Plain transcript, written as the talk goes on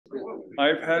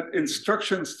I've had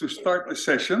instructions to start the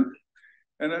session,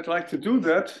 and I'd like to do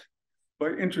that by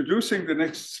introducing the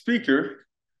next speaker,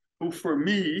 who for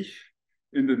me,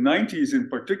 in the 90s in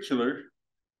particular,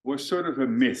 was sort of a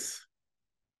myth.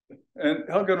 And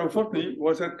Helga Nowotny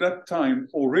was at that time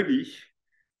already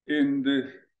in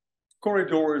the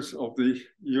corridors of the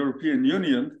European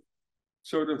Union,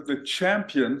 sort of the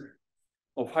champion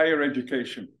of higher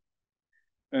education.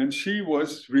 And she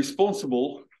was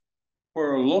responsible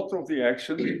for a lot of the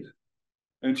action,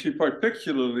 and she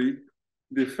particularly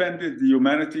defended the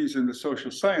humanities and the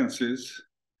social sciences,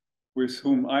 with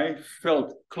whom I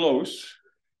felt close,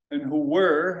 and who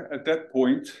were, at that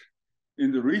point,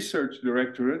 in the research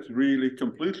directorate, really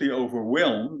completely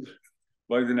overwhelmed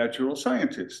by the natural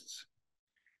scientists.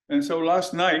 And so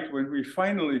last night, when we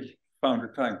finally found the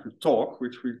time to talk,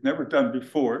 which we've never done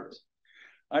before,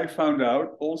 I found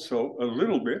out also a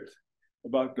little bit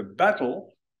about the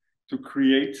battle to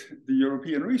create the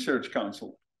European Research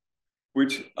Council,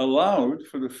 which allowed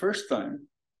for the first time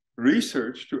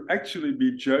research to actually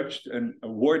be judged and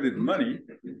awarded money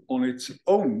on its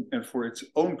own and for its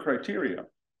own criteria.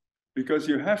 Because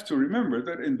you have to remember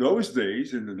that in those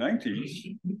days, in the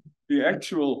 90s, the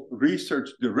actual research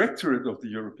directorate of the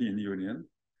European Union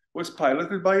was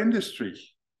piloted by industry.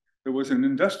 There was an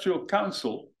industrial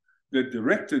council that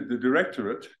directed the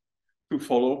directorate to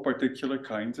follow particular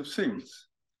kinds of things.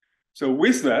 So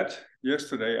with that,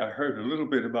 yesterday I heard a little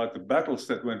bit about the battles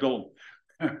that went on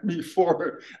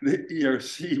before the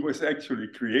ERC was actually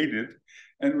created.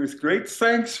 And with great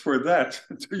thanks for that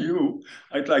to you,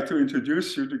 I'd like to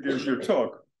introduce you to give your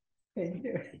talk. Thank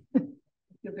you. Thank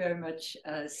you very much,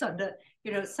 Sander.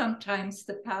 You know, sometimes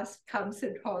the past comes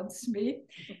and haunts me,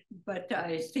 but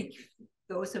I think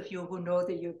those of you who know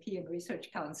the European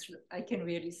Research Council, I can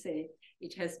really say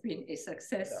it has been a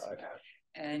success.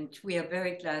 And we are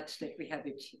very glad that we have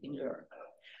it in Europe.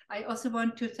 I also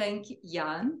want to thank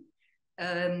Jan.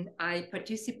 I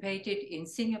participated in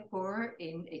Singapore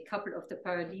in a couple of the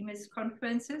Paralimes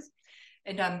conferences,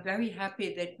 and I'm very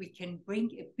happy that we can bring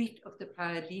a bit of the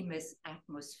Paralimes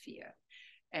atmosphere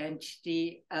and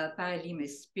the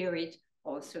Paralimes spirit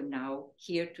also now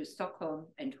here to Stockholm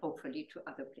and hopefully to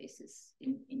other places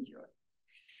in Europe.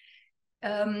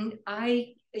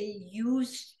 I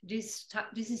use this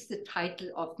is the title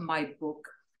of my book,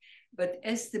 but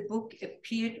as the book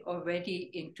appeared already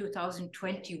in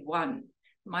 2021,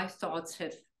 my thoughts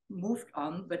have moved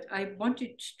on, but I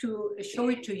wanted to show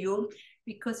it to you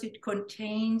because it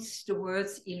contains the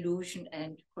words illusion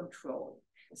and control.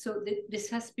 So this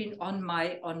has been on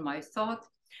my thought.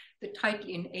 The title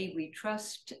In A We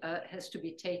Trust has to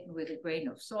be taken with a grain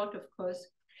of salt, of course.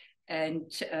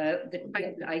 And the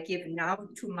title I give now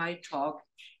to my talk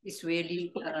is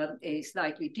really a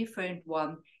slightly different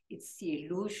one. It's the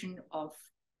illusion of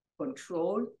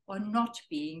control or not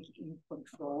being in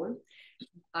control.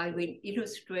 I will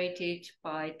illustrate it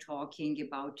by talking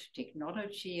about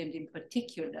technology and in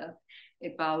particular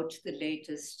about the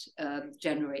latest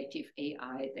generative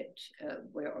AI that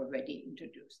were already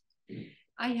introduced.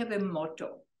 I have a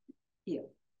motto here.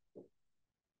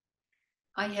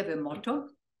 I have a motto.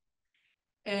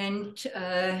 And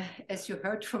as you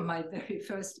heard from my very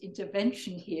first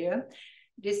intervention here,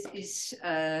 this is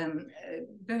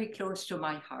very close to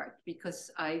my heart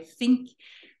because I think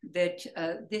that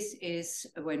this is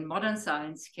when modern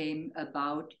science came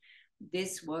about,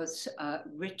 this was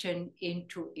written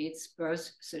into its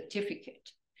birth certificate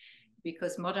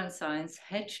because modern science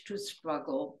had to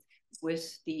struggle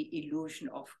with the illusion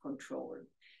of control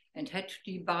and had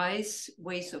to devise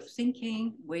ways of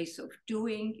thinking, ways of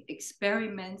doing,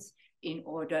 experiments in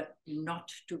order not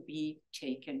to be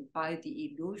taken by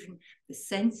the illusion. The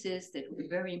senses that were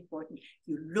very important.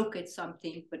 You look at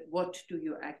something, but what do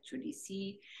you actually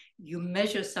see? You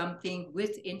measure something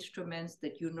with instruments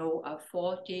that you know are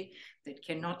faulty, that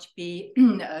cannot be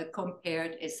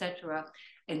compared, etc.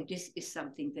 And this is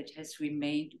something that has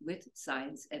remained with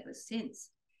science ever since.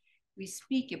 We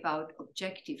speak about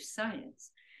objective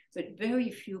science, but very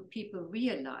few people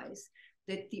realize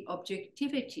that the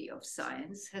objectivity of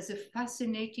science has a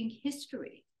fascinating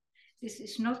history. This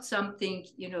is not something,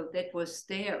 you know, that was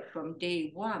there from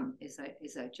day one, as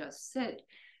I just said.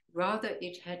 Rather,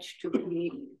 it had to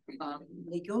be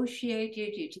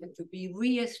negotiated, it had to be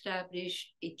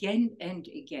reestablished again and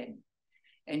again.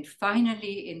 And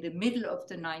finally, in the middle of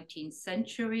the 19th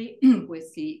century,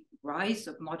 with the rise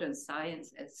of modern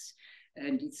science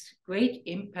and its great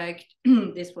impact,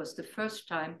 this was the first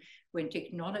time when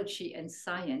technology and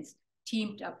science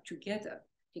teamed up together.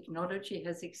 Technology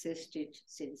has existed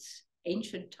since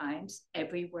ancient times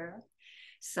everywhere.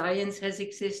 Science has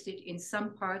existed in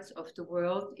some parts of the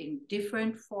world in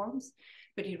different forms,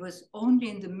 but it was only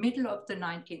in the middle of the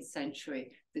 19th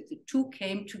century that the two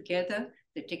came together.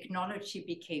 The technology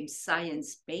became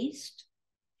science-based,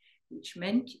 which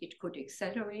meant it could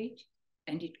accelerate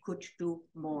and it could do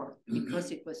more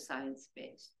because it was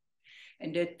science-based.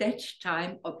 And at that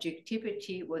time,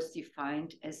 objectivity was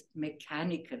defined as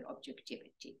mechanical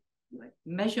objectivity. You had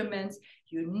measurements,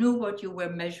 you knew what you were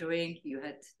measuring, you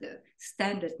had the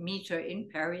standard meter in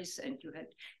Paris, and you had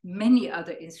many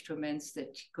other instruments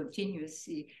that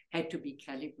continuously had to be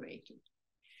calibrated.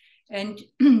 And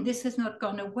this has not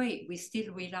gone away, we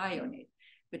still rely on it.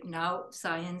 But now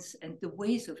science and the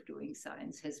ways of doing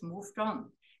science has moved on.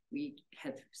 We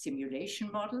have simulation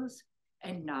models,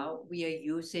 and now we are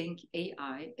using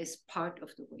AI as part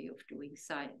of the way of doing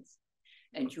science.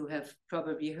 And you have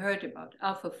probably heard about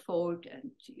AlphaFold,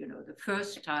 and the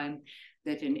first time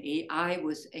that an AI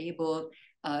was able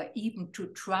even to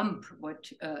trump what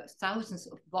thousands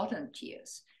of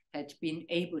volunteers had been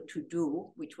able to do,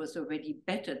 which was already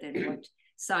better than what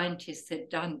scientists had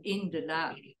done in the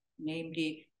lab,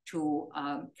 namely to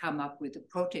come up with a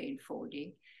protein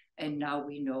folding. And now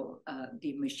we know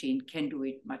the machine can do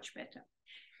it much better.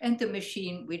 And the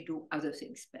machine will do other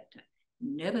things better.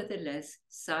 Nevertheless,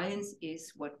 science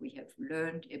is what we have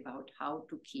learned about how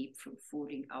to keep from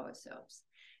fooling ourselves.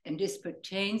 And this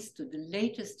pertains to the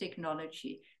latest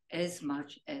technology as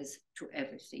much as to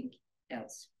everything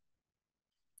else.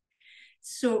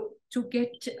 So to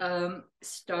get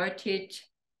started,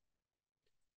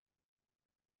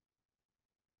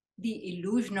 the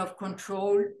illusion of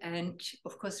control, and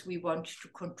of course we want to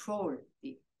control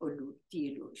the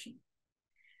illusion.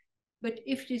 But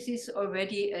if this is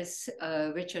already, as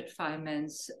Richard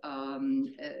Feynman's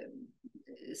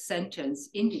sentence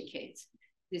indicates,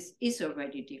 this is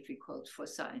already difficult for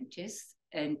scientists,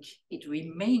 and it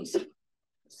remains for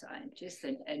scientists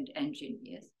and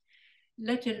engineers,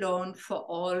 let alone for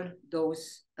all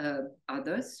those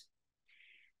others.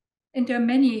 And there are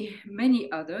many,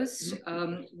 many others.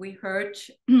 We heard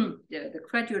the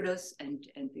credulous and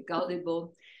the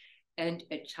gullible. And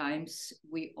at times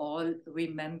we all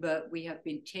remember we have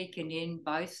been taken in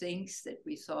by things that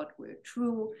we thought were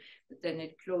true, but then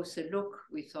at closer look,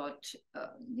 we thought,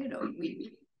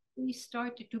 we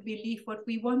started to believe what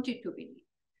we wanted to believe,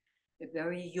 a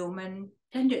very human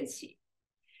tendency.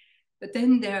 But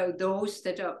then there are those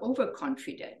that are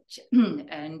overconfident,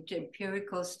 and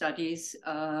empirical studies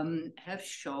have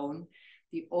shown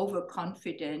the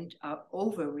overconfident are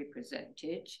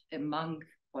overrepresented among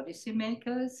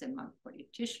policymakers, among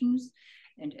politicians,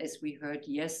 and as we heard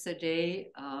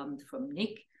yesterday from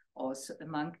Nick, also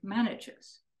among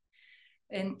managers.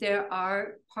 And there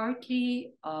are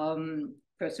partly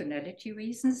personality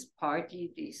reasons,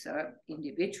 partly these are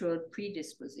individual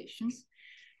predispositions,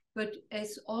 but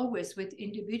as always with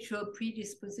individual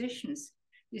predispositions,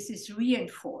 this is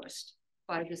reinforced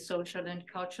by the social and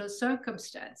cultural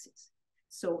circumstances.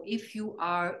 So if you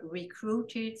are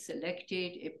recruited,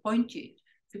 selected, appointed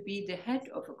to be the head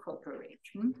of a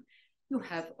corporation, you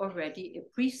have already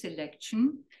a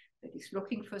pre-selection that is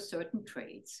looking for certain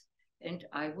traits. And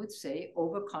I would say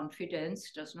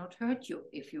overconfidence does not hurt you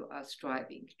if you are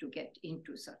striving to get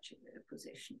into such a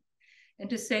position. And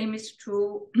the same is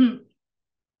true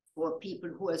for people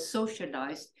who are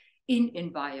socialized in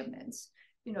environments,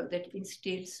 that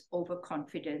instills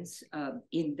overconfidence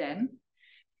in them.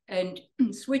 And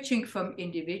switching from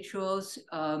individuals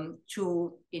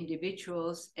to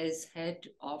individuals as head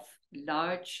of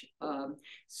large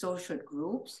social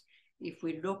groups, if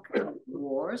we look at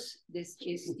wars, this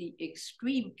is the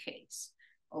extreme case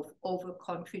of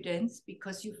overconfidence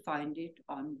because you find it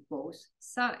on both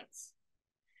sides.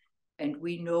 And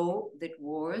we know that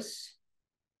wars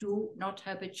do not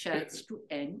have a chance to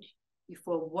end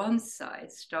before one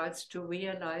side starts to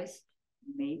realize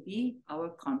maybe our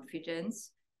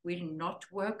confidence will not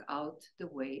work out the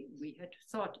way we had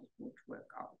thought it would work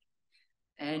out.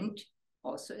 And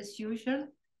also, as usual,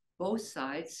 both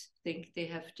sides think they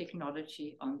have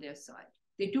technology on their side.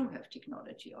 They do have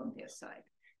technology on their side.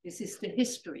 This is the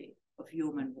history of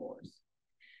human wars.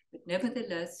 But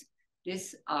nevertheless,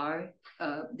 this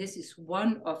is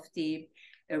one of the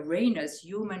arenas,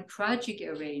 human tragic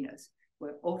arenas,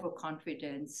 where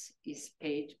overconfidence is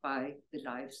paid by the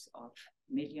lives of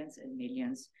millions and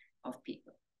millions of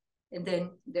people. And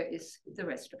then there is the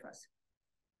rest of us.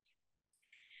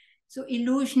 So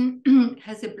illusion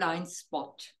has a blind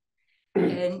spot.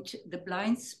 And the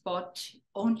blind spot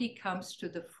only comes to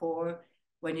the fore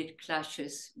when it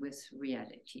clashes with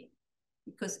reality.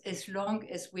 Because as long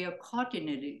as we are caught in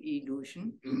an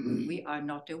illusion, we are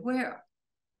not aware.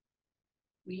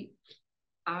 we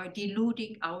are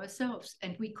deluding ourselves,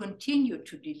 and we continue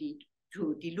to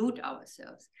delude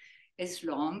ourselves as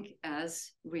long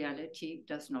as reality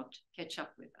does not catch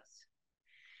up with us.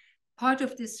 Part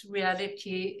of this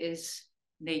reality is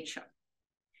nature.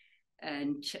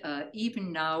 And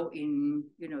even now in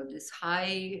this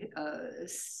high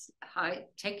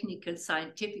technical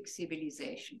scientific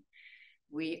civilization,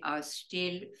 we are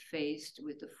still faced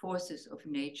with the forces of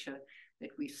nature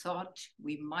that we thought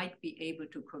we might be able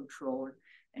to control,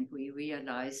 and we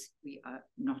realize we are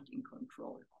not in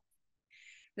control.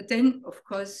 But then, of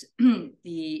course,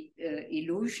 the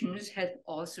illusions have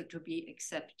also to be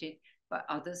accepted by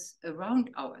others around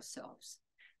ourselves.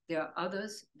 There are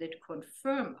others that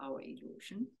confirm our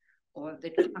illusion or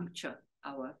that puncture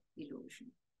our illusion.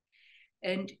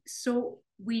 And so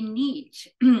we need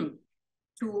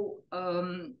to,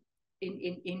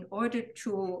 in order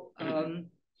to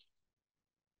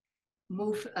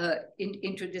move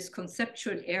into this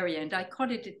conceptual area, and I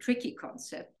call it a tricky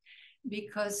concept,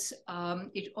 because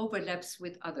it overlaps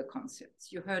with other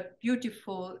concepts. You heard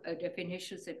beautiful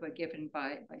definitions that were given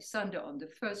by Sander on the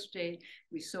first day.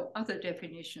 We saw other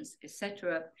definitions,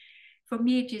 etc. For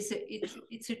me,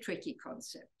 it's a tricky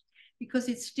concept because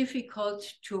it's difficult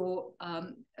to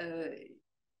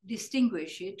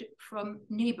distinguish it from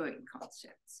neighboring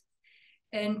concepts.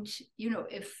 And,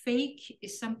 a fake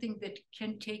is something that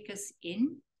can take us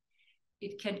in.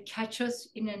 It can catch us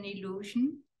in an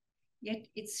illusion. Yet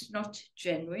it's not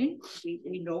genuine.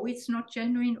 We know it's not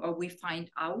genuine, or we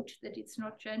find out that it's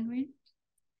not genuine.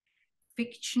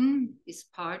 Fiction is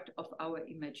part of our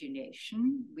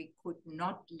imagination. We could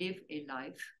not live a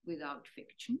life without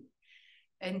fiction.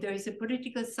 And there is a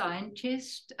political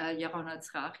scientist, Yaron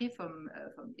Atzrachi from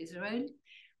Israel,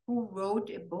 who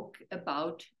wrote a book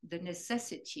about the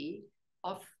necessity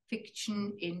of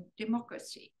fiction in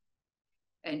democracy.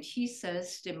 And he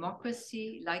says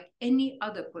democracy, like any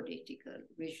other political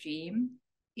regime,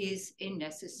 is a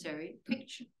necessary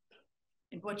fiction.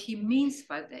 And what he means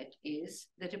by that is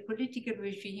that a political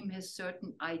regime has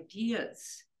certain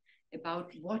ideas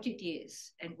about what it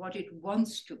is and what it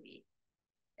wants to be.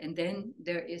 And then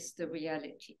there is the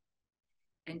reality.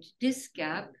 And this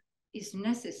gap is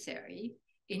necessary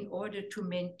in order to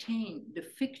maintain the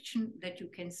fiction that you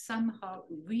can somehow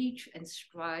reach and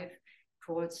strive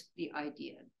towards the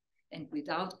ideal. And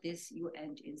without this, you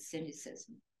end in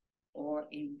cynicism or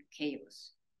in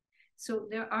chaos. So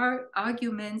there are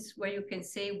arguments where you can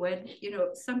say, well,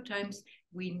 sometimes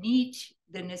we need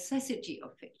the necessity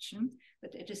of fiction,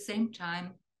 but at the same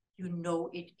time,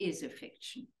 it is a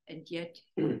fiction, and yet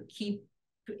keep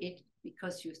to it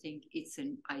because you think it's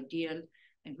an ideal,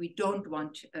 and we don't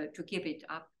want to give it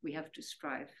up. We have to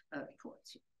strive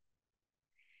towards it.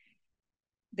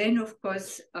 Then, of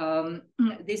course,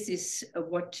 this is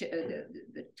what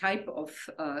the type of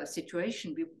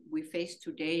situation we face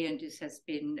today, and this has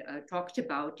been talked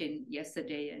about in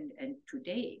yesterday and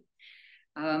today.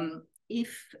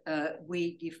 If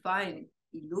we define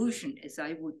illusion, as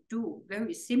I would do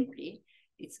very simply,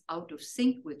 it's out of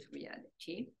sync with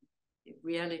reality.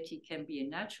 Reality can be a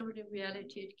natural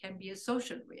reality, it can be a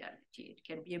social reality, it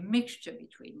can be a mixture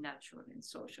between natural and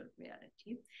social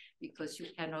reality, because you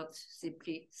cannot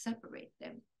simply separate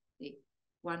them.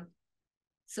 One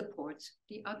supports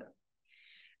the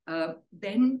other.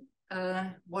 Then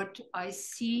what I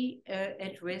see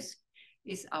at risk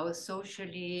is our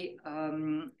socially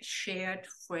shared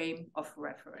frame of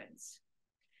reference.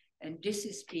 And this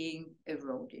is being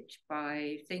eroded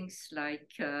by things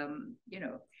like,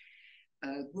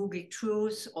 Google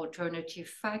Truths, alternative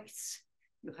facts.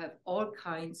 You have all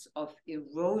kinds of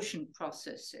erosion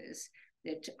processes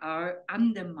that are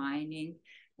undermining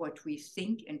what we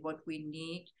think and what we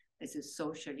need as a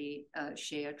socially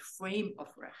shared frame of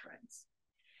reference.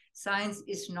 Science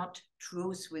is not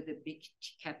truth with a big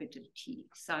capital T.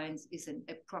 Science is an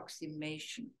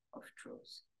approximation of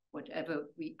truth, whatever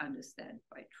we understand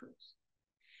by truth.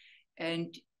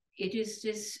 And it is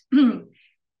this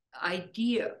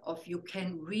idea of you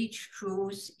can reach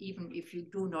truth even if you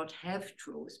do not have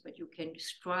truth, but you can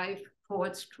strive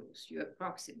towards truth, you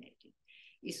approximate it,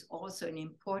 is also an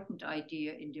important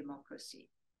idea in democracy.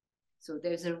 So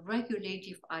there's a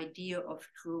regulative idea of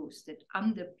truth that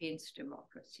underpins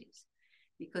democracies.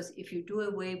 Because if you do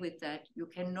away with that, you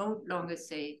can no longer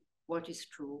say what is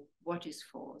true, what is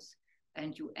false,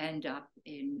 and you end up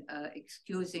in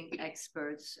excusing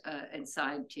experts and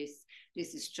scientists.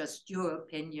 This is just your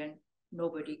opinion.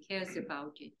 Nobody cares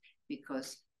about it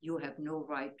because you have no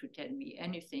right to tell me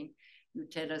anything. You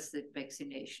tell us that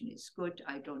vaccination is good.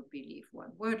 I don't believe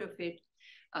one word of it.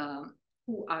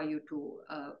 who are you to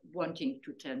wanting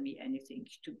to tell me anything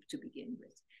to begin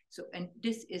with? So, and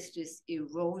this is this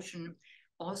erosion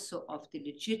also of the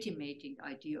legitimating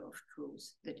idea of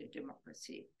truth that a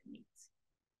democracy needs.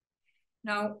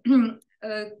 Now,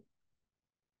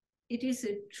 it is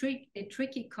a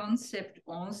tricky concept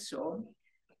also,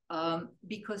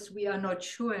 because we are not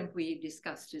sure, and we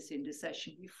discussed this in the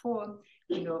session before,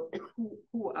 you know,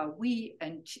 who are we,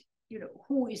 and you know,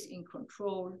 who is in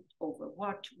control over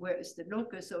what, where is the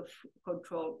locus of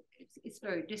control? It's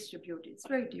very distributed, it's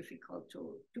very difficult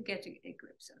to get a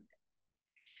grip on that.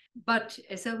 But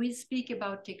as I will speak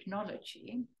about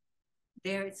technology,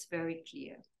 there it's very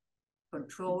clear.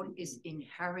 Control is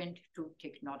inherent to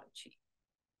technology.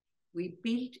 We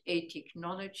built a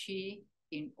technology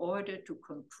in order to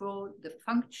control the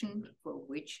function for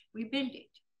which we build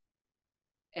it.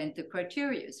 And the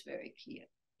criteria is very clear.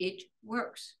 It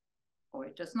works or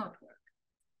it does not work.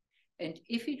 And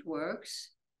if it works,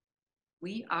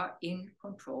 we are in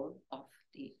control of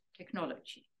the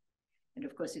technology. And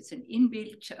of course, it's an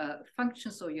inbuilt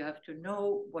function, so you have to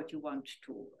know what you want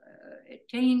to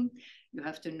attain. You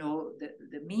have to know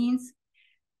the means.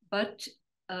 But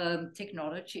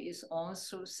technology is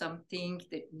also something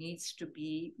that needs to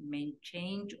be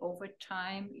maintained over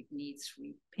time. It needs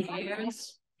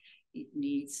repairs. It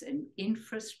needs an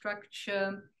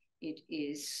infrastructure. It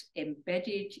is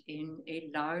embedded in a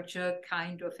larger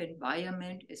kind of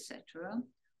environment, etc.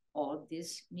 All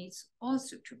this needs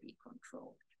also to be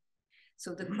controlled.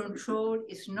 So the control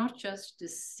is not just the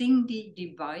single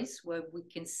device where we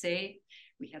can say,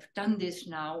 we have done this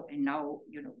now, and now,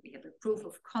 you know, we have a proof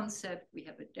of concept, we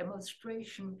have a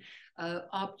demonstration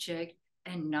object,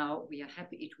 and now we are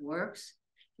happy it works.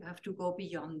 You have to go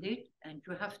beyond it, and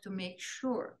you have to make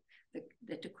sure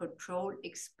that the control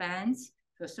expands,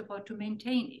 first of all, to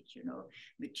maintain it. You know,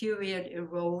 material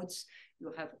erodes,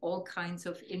 you have all kinds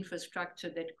of infrastructure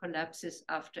that collapses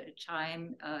after a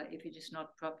time if it is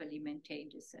not properly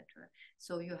maintained, etc.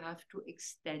 So you have to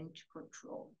extend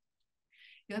control.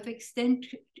 You have extend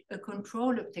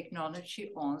control of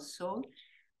technology also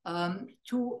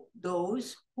to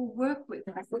those who work with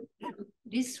it.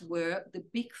 These were the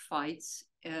big fights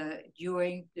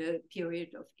during the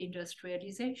period of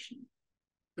industrialization.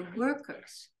 The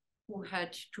workers who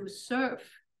had to serve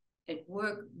and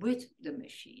work with the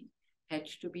machine had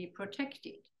to be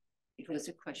protected. It was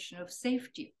a question of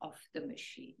safety of the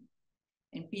machine.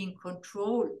 And being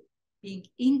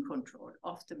in control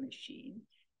of the machine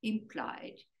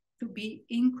implied to be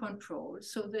in control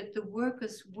so that the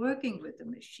workers working with the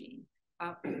machine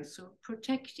are also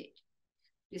protected.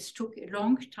 This took a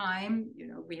long time. You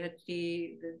know, we had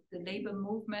the labor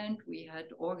movement, we had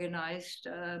organized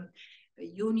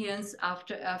unions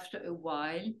after a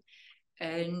while.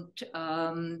 And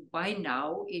by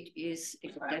now it is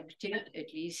accepted,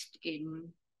 at least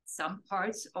in some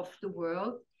parts of the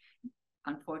world.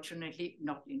 Unfortunately,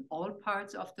 not in all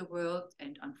parts of the world,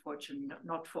 and unfortunately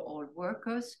not for all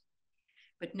workers.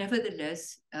 But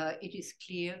nevertheless, it is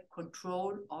clear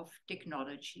control of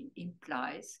technology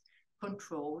implies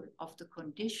control of the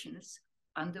conditions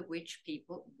under which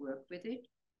people work with it,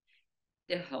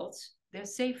 their health, their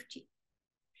safety.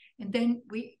 And then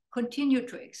we continue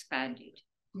to expand it.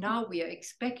 Now we are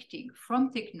expecting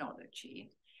from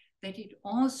technology that it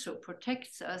also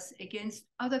protects us against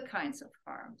other kinds of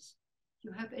harms.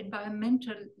 You have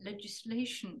environmental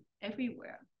legislation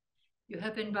everywhere. You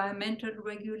have environmental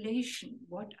regulation.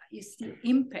 What is the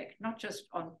impact, not just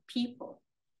on people,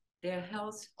 their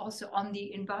health, also on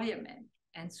the environment,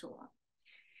 and so on.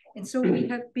 And so we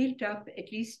have built up,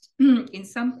 at least in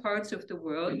some parts of the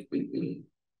world,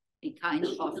 a kind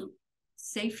of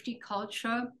safety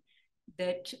culture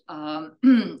that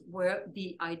where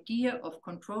the idea of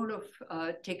control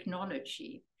of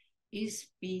technology is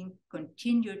being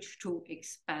continued to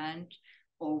expand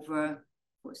over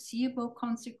foreseeable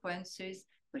consequences,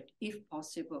 but if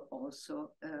possible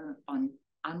also on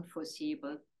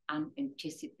unforeseeable,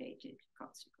 unanticipated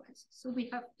consequences. So we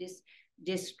have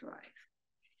this drive.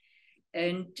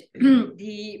 And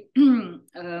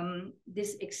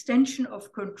this extension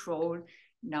of control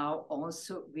now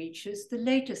also reaches the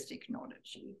latest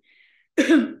technology,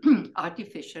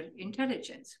 artificial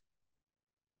intelligence.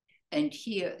 And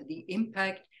here the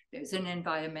impact, there's an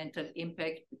environmental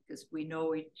impact because we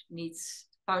know it needs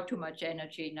far too much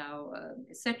energy now,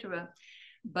 etc.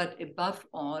 But above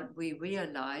all, we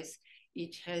realize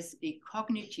it has a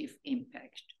cognitive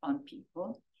impact on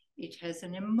people. It has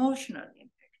an emotional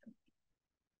impact on people.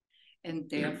 And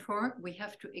therefore, we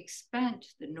have to expand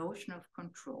the notion of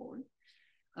control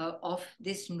of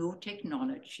this new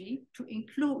technology to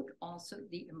include also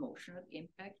the emotional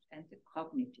impact and the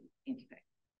cognitive impact.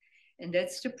 And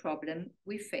that's the problem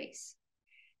we face.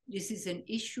 This is an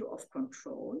issue of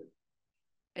control.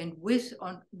 And with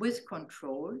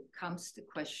control comes the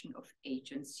question of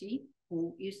agency.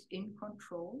 Who is in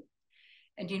control?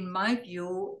 And in my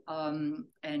view,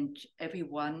 and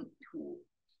everyone who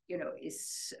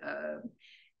is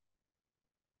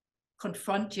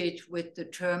confronted with the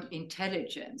term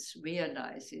intelligence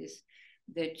realizes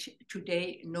that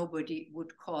today nobody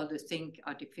would call the thing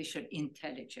artificial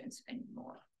intelligence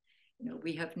anymore.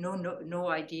 We have no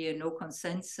idea, no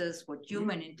consensus what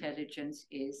human intelligence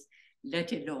is,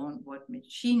 let alone what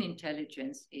machine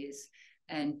intelligence is.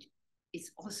 And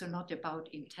it's also not about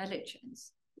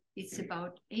intelligence. It's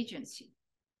about agency.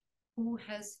 Who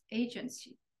has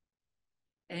agency?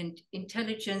 And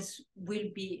intelligence will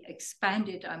be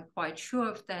expanded, I'm quite sure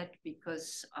of that,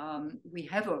 because we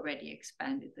have already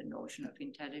expanded the notion of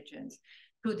intelligence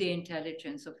to the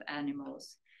intelligence of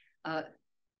animals.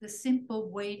 The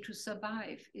simple way to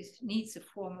survive needs a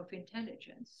form of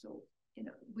intelligence. So,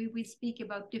 we speak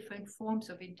about different forms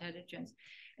of intelligence,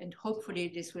 and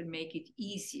hopefully this will make it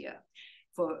easier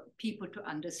for people to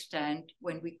understand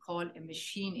when we call a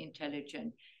machine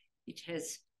intelligent, it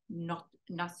has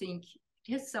nothing.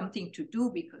 It has something to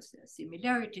do because there are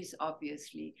similarities,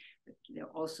 obviously, but there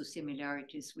are also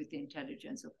similarities with the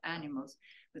intelligence of animals.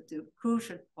 But the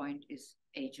crucial point is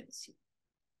agency.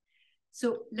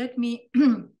 So let me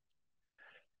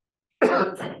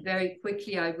very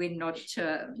quickly, I will not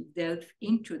delve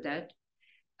into that,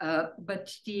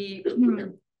 but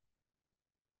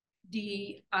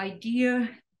the idea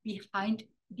behind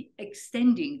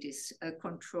extending this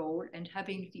control and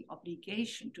having the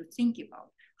obligation to think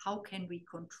about how can we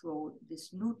control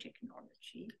this new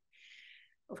technology,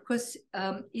 of course,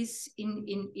 is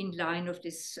in line of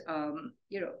this,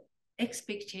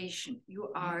 expectation.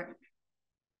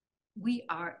 We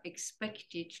are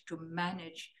expected to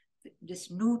manage this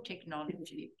new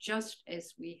technology just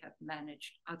as we have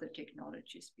managed other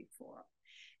technologies before.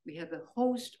 We have a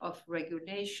host of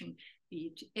regulation,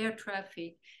 be it air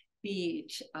traffic, be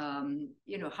it,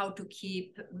 how to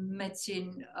keep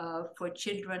medicine for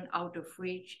children out of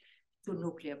reach, to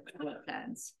nuclear power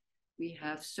plants. We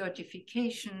have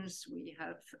certifications, we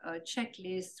have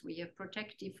checklists, we have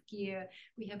protective gear,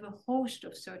 we have a host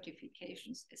of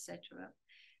certifications, etc.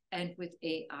 And with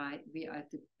AI, we are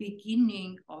at the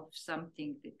beginning of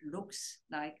something that looks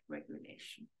like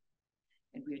regulation.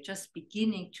 And we're just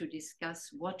beginning to discuss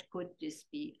what could this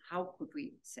be, how could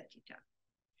we set it up.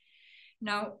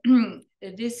 Now,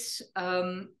 this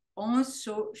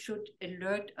also should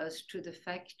alert us to the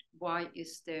fact, why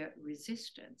is there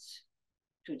resistance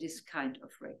to this kind of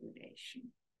regulation?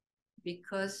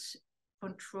 Because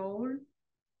control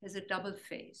has a double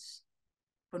face.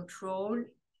 Control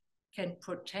can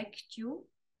protect you,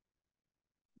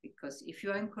 because if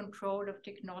you are in control of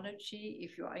technology,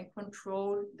 if you are in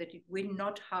control that it will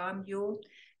not harm you,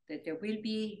 that there will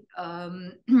be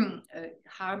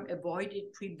harm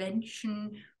avoided,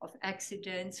 prevention of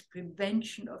accidents,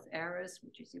 prevention of errors,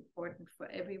 which is important for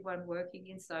everyone working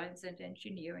in science and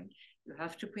engineering. You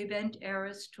have to prevent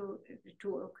errors to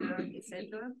occur,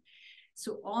 etc.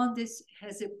 So all this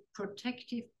has a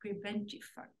protective, preventive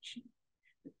function.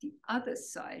 But the other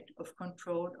side of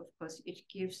control, of course, it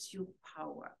gives you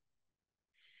power.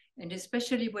 And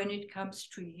especially when it comes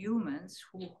to humans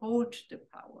who hold the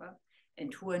power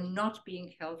and who are not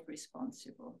being held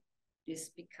responsible, this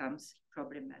becomes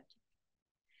problematic.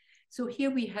 So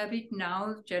here we have it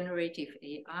now, generative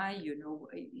AI, you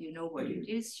know what it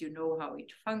is, you know how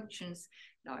it functions,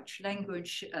 large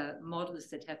language models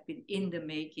that have been in the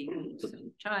making for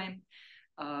some time.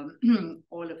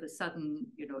 All of a sudden,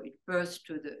 it burst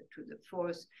to the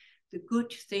force. The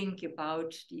good thing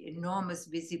about the enormous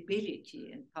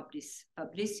visibility and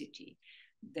publicity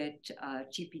that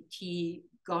GPT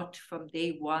got from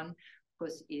day one, of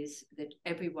course, is that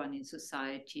everyone in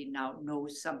society now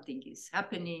knows something is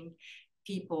happening.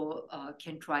 People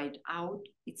can try it out.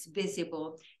 It's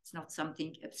visible. It's not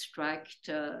something abstract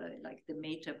like the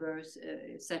metaverse,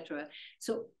 etc.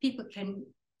 So people can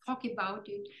talk about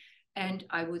it. And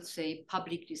I would say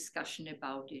public discussion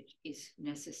about it is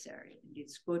necessary. And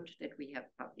it's good that we have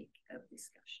public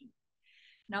discussion.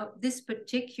 Now, this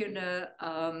particular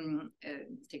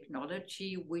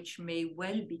technology, which may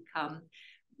well become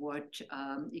what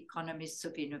economists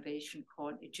of innovation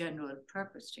call a general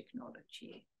purpose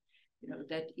technology,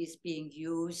 that is being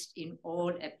used in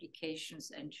all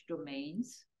applications and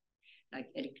domains. Like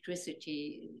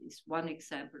electricity is one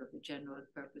example of a general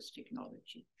purpose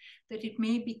technology, that it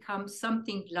may become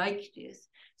something like this,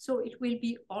 So it will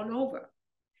be all over.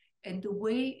 And the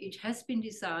way it has been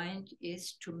designed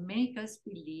is to make us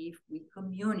believe we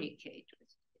communicate with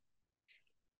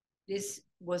it. This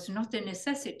was not a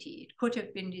necessity. It could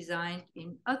have been designed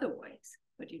in other ways,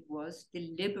 but it was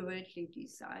deliberately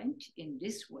designed in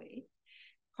this way,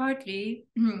 partly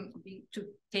to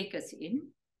take us in,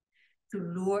 to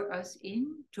lure us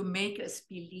in, to make us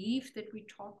believe that we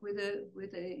talk with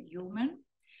a human.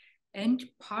 And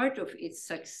part of its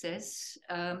success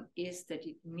is that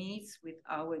it meets with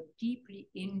our deeply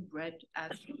inbred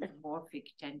anthropomorphic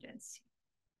tendency.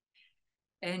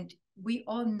 And we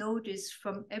all know this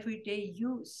from everyday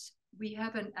use. We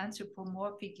have an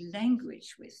anthropomorphic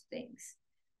language with things.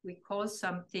 We call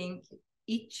something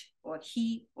it or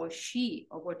he or she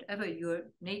or whatever your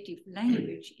native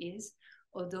language is,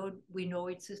 although we know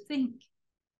it's a thing.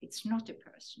 It's not a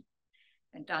person.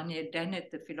 And Daniel Dennett,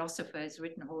 the philosopher, has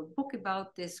written a whole book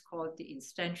about this called The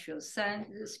Instantial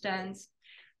Stance,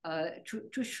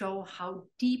 to show how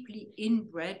deeply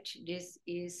inbred this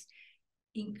is,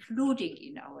 including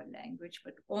in our language,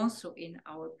 but also in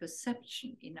our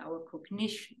perception, in our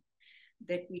cognition,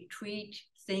 that we treat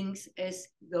things as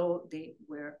though they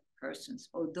were persons,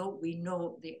 although we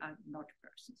know they are not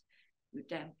persons. You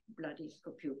damn bloody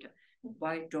computer,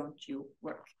 why don't you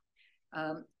work?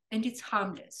 And it's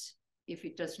harmless if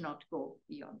it does not go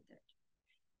beyond that.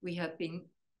 We have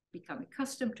become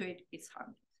accustomed to it, it's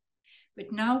harmless.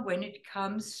 But now when it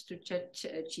comes to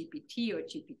ChatGPT or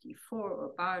GPT-4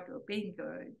 or BART or Bing,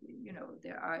 or, you know,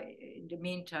 there are in the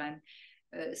meantime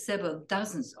several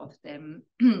dozens of them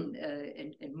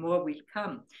and more will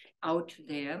come out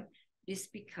there, this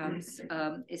becomes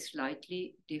a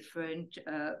slightly different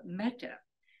matter,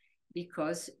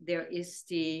 because there is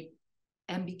the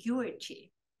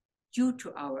ambiguity due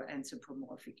to our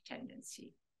anthropomorphic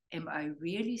tendency. Am I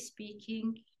really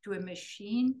speaking to a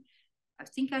machine? I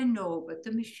think I know, but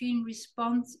the machine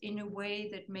responds in a way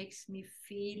that makes me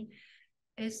feel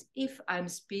as if I'm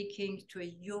speaking to a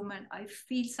human. I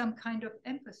feel some kind of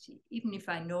empathy, even if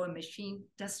I know a machine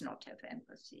does not have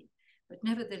empathy. But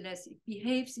nevertheless, it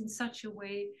behaves in such a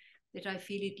way that I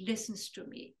feel it listens to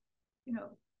me. You know,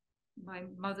 my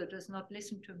mother does not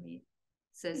listen to me,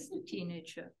 says the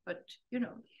teenager, but you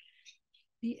know,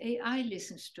 the AI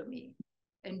listens to me.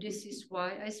 And this is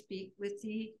why I speak with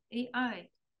the AI.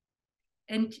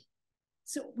 And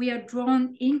so we are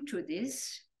drawn into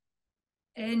this.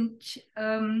 And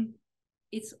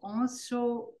it's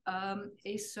also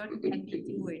a certain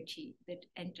ambiguity that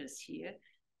enters here,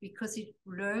 because it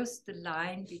blurs the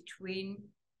line between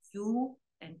you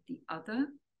and the other.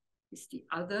 Is the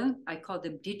other, I call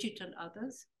them digital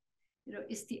others. You know,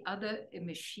 is the other a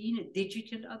machine, a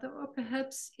digital other, or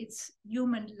perhaps it's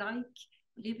human-like,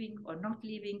 living or not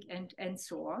living, and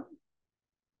so on.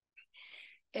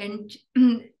 And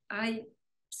I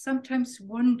sometimes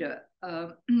wonder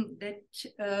that,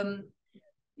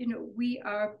 you know, we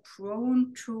are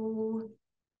prone to,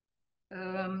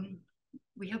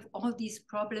 we have all these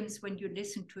problems when you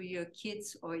listen to your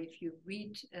kids, or if you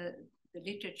read the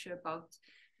literature about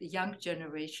the young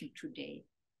generation today.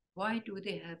 Why do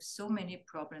they have so many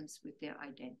problems with their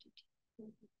identity?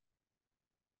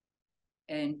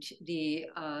 And the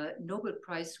Nobel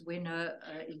Prize winner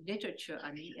in literature,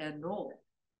 Annie Ernaux,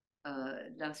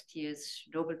 last year's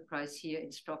Nobel Prize here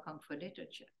in Stockholm for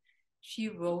literature, she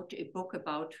wrote a book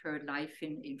about her life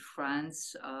in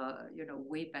France, you know,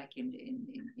 way back in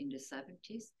the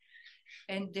 70s.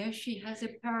 And there she has a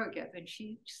paragraph, and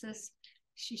she says,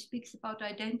 she speaks about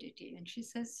identity. And she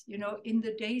says, you know, in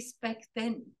the days back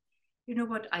then, you know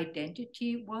what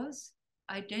identity was?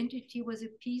 Identity was a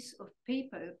piece of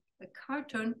paper, a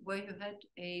carton where you had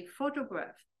a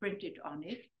photograph printed on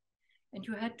it, and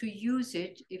you had to use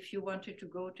it if you wanted to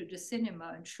go to the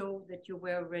cinema and show that you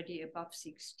were already above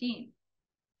 16.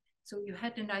 So you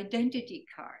had an identity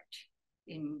card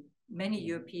in many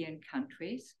European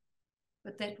countries,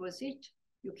 but that was it.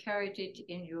 You carried it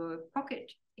in your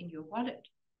pocket, in your wallet.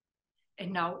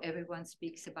 And now everyone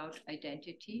speaks about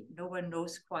identity. No one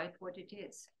knows quite what it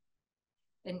is.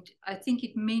 And I think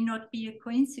it may not be a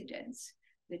coincidence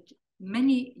that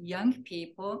many young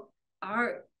people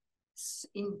are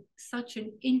in such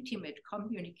an intimate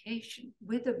communication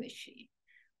with a machine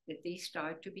that they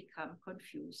start to become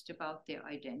confused about their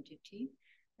identity.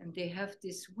 And they have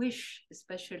this wish,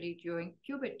 especially during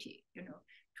puberty, you know,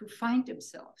 to find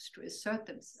themselves, to assert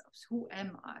themselves. Who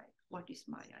am I? What is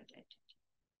my identity?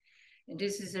 And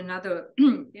this is another,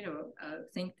 you know,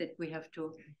 thing that we have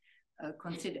to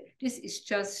consider. This is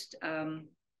just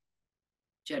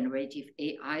generative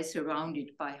AI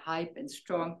surrounded by hype and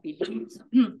strong beliefs.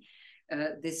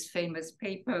 this famous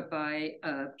paper by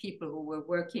people who were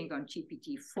working on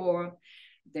GPT-4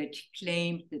 that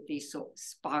claimed that they saw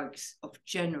sparks of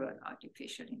general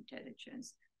artificial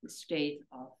intelligence, the state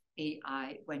of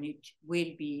AI when it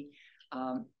will be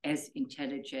as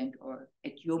intelligent or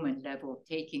at human level,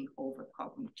 taking over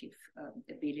cognitive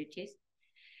abilities.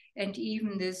 And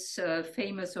even this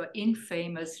famous or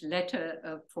infamous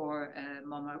letter for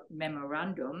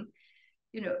memorandum,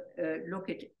 look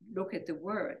at the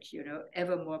word,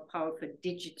 ever more powerful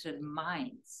digital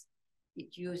minds.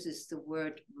 It uses the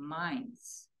word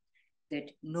minds,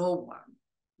 that no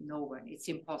one, it's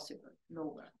impossible, no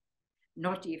one,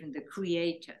 not even the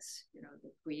creators,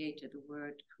 the creator, the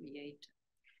word creator,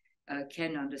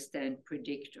 can understand,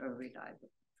 predict, or reliable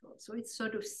control. So it's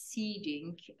sort of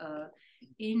seeding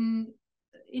in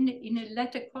a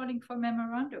letter calling for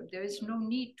memorandum. There is no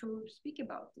need to speak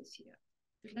about this here.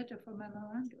 The letter for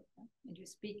memorandum, and you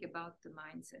speak about the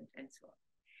minds and so on.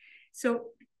 So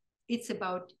it's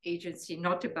about agency,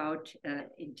 not about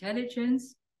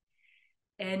intelligence.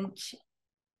 And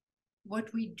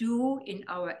what we do in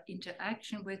our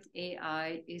interaction with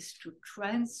AI is to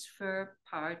transfer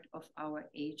part of our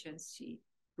agency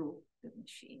to the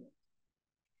machine.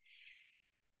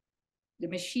 The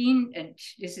machine, and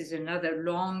this is another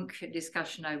long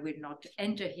discussion I will not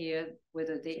enter here,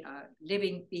 whether they are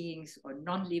living beings or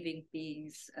non-living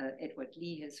beings. Edward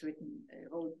Lee has written a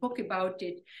whole book about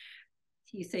it.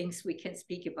 He thinks we can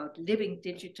speak about living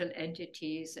digital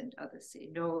entities, and others say,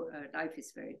 no, life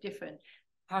is very different.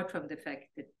 Apart from the fact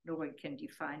that no one can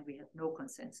define, we have no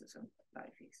consensus on what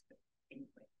life is, but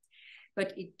anyway.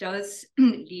 But it does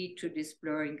lead to this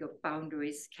blurring of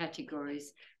boundaries,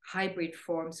 categories, hybrid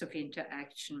forms of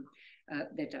interaction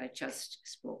that I just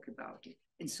spoke about it.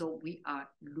 And so we are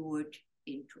lured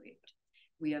into it.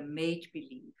 We are made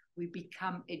believe. We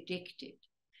become addicted.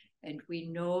 And we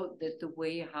know that the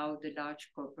way how the large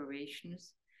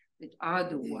corporations that are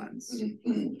the ones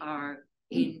are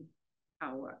in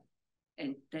power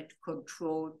and that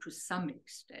control to some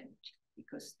extent,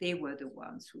 because they were the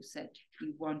ones who said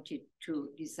we wanted to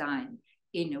design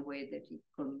in a way that it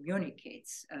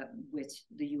communicates with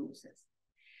the users.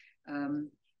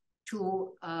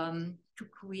 To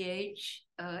create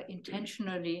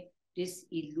intentionally this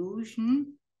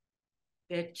illusion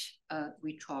that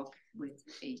we talk with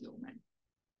a human.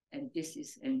 And this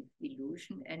is an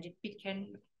illusion, and it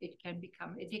can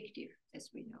become addictive, as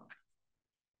we know.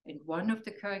 And one of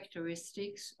the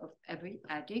characteristics of every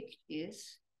addict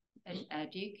is an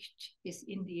addict is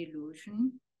in the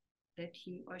illusion that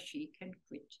he or she can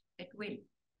quit at will.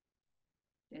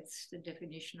 That's the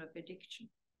definition of addiction.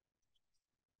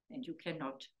 And you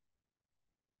cannot,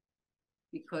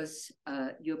 because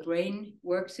your brain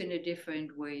works in a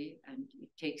different way, and it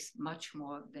takes much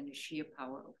more than a sheer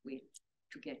power of will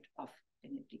to get off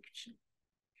an addiction.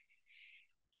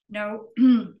 Now,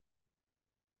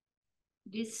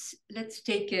 let's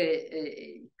take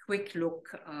a quick look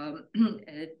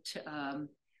at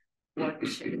what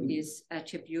this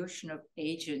attribution of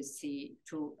agency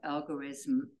to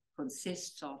algorithm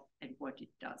consists of and what it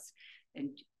does.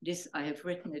 And this I have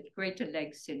written at greater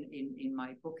length in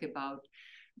my book about,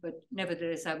 but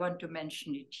nevertheless, I want to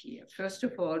mention it here. First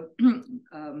of all,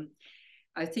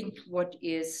 I think what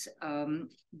is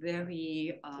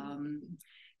very,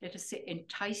 let us say,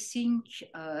 enticing,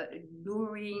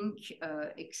 luring,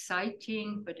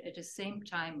 exciting, but at the same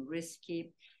time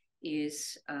risky,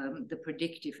 is the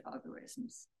predictive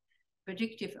algorithms.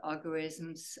 Predictive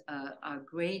algorithms are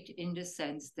great in the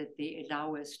sense that they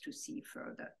allow us to see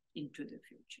further into the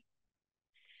future.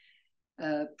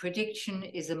 Prediction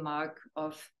is a mark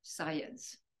of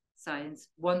science. Science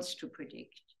wants to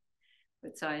predict,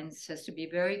 but science has to be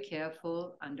very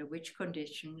careful under which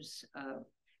conditions,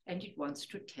 and it wants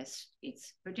to test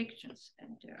its predictions.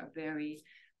 And there are very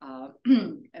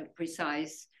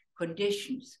precise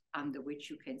conditions under which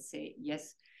you can say,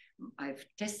 yes, I've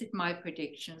tested my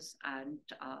predictions and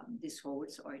this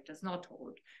holds or it does not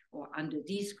hold, or under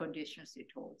these conditions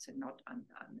it holds and not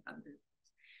under.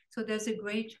 So there's a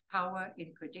great power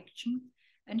in prediction,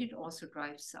 and it also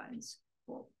drives science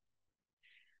forward.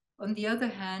 On the other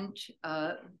hand,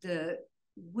 the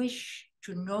wish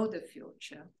to know the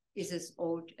future is as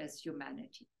old as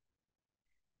humanity.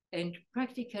 And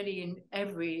practically in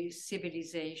every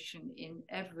civilization, in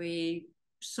every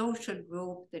social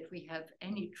group that we have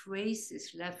any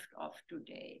traces left of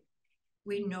today,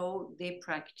 we know they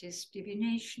practiced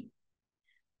divination.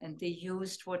 And they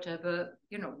used whatever,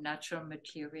 natural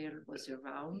material was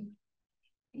around.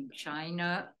 In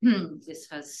China, this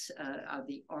are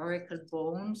the oracle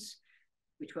bones,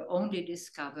 which were only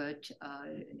discovered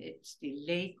it's the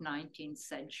late 19th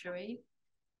century.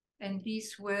 And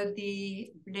these were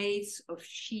the blades of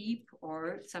sheep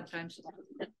or sometimes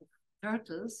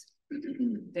turtles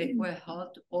that were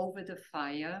held over the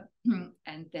fire,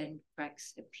 and then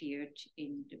cracks appeared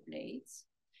in the blades.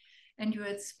 And you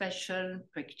had special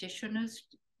practitioners,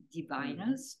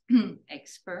 diviners,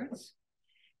 experts,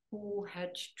 who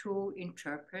had to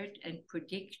interpret and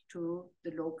predict to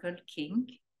the local king,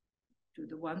 to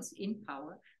the ones in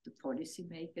power, the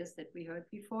policymakers that we heard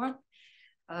before,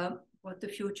 what the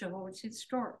future holds in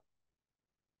store.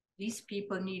 These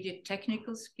people needed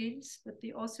technical skills, but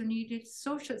they also needed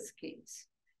social skills,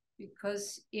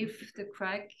 because if the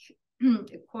crack,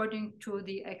 according to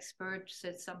the expert,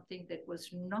 said something that was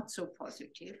not so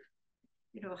positive,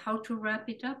 you know, how to wrap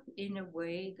it up in a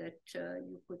way that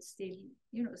you could still,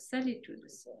 you know, sell it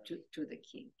to the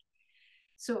king.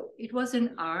 So it was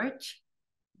an art,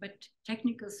 but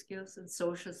technical skills and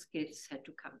social skills had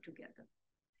to come together.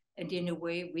 And in a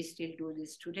way, we still do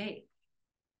this today.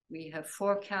 We have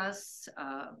forecasts,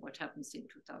 what happens in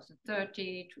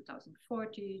 2030,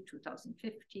 2040,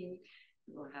 2050.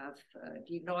 You will have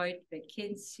Deloitte,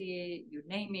 McKinsey, you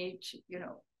name it, you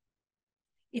know.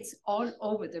 It's all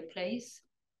over the place,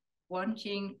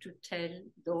 wanting to tell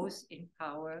those in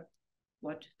power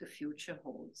what the future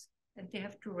holds. And they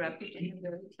have to wrap it in a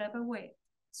very clever way.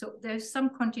 So there's some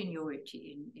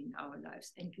continuity in our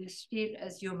lives. And we still,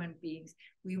 as human beings,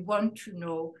 we want to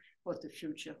know what the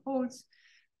future holds.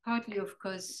 Partly, of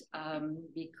course,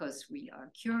 because we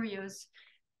are curious,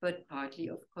 but partly,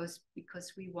 of course,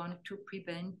 because we want to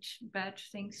prevent bad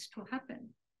things to happen.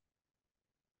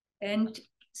 And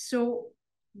so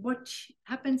what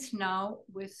happens now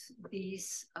with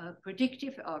these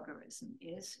predictive algorithms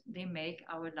is they make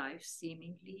our lives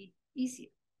seemingly easier.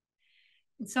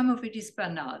 And some of it is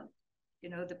banal. You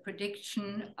know, the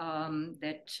prediction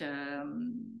that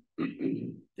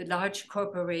the large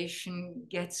corporation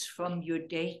gets from your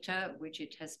data, which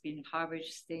it has been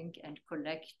harvesting and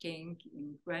collecting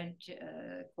in grand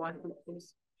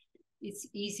quantities. It's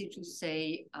easy to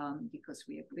say, because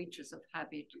we are creatures of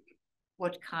habit,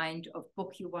 what kind of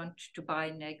book you want to buy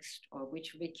next, or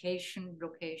which vacation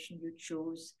location you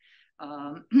choose,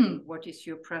 what is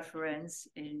your preference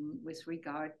with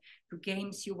regard to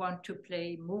games you want to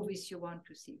play, movies you want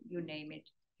to see, you name it,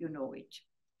 you know it.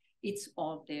 It's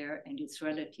all there, and it's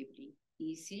relatively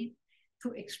easy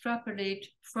to extrapolate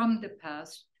from the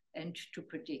past and to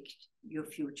predict your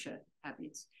future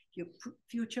habits, your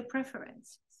future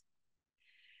preferences.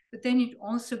 But then it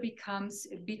also becomes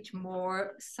a bit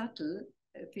more subtle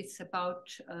if it's about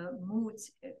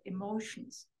moods,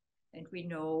 emotions. And we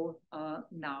know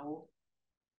now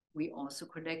we also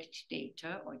collect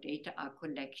data, or data are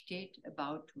collected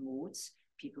about moods.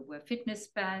 People wear fitness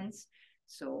bands.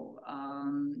 So,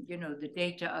 you know, the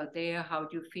data are there. How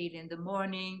do you feel in the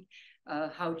morning?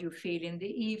 How do you feel in the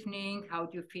evening? How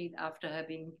do you feel after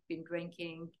having been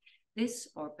drinking this,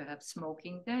 or perhaps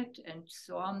smoking that, and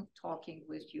so on, talking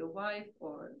with your wife,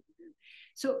 or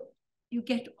so you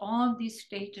get all these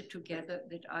data together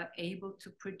that are able to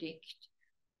predict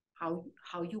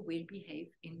how you will behave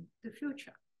in the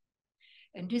future.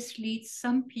 And this leads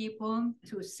some people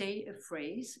to say a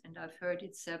phrase, and I've heard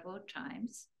it several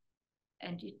times,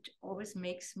 and it always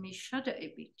makes me shudder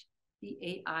a bit.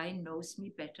 The AI knows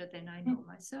me better than I know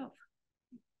myself.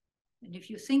 And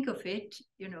if you think of it,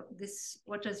 you know, this,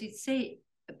 what does it say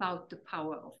about the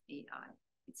power of AI?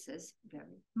 It says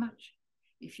very much.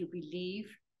 If you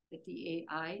believe that the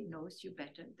AI knows you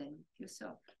better than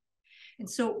yourself. And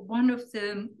so one of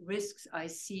the risks I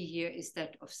see here is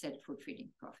that of self-fulfilling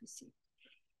prophecy.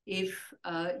 If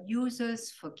users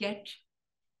forget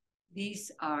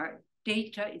these are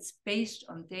data, it's based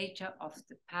on data of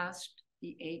the past,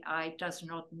 the AI does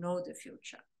not know the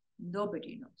future.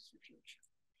 Nobody knows the future.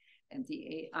 And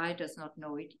the AI does not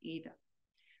know it either.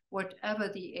 Whatever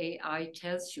the AI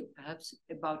tells you, perhaps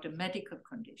about a medical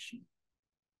condition,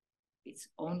 it's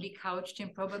only couched in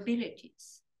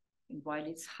probabilities. And while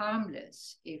it's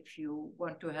harmless, if you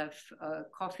want to have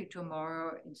coffee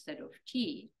tomorrow instead of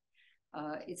tea,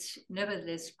 it's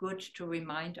nevertheless good to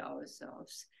remind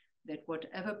ourselves that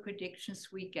whatever predictions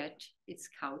we get, it's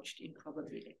couched in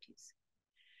probabilities.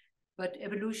 But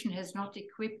evolution has not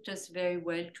equipped us very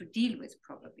well to deal with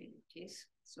probabilities.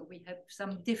 So we have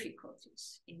some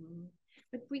difficulties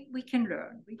but we can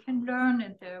learn. We can learn,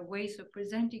 and there are ways of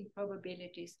presenting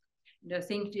probabilities. And I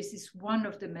think this is one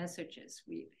of the messages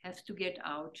we have to get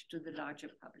out to the larger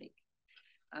public,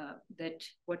 that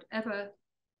whatever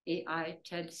AI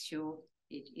tells you,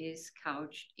 it is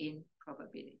couched in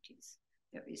probabilities.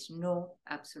 There is no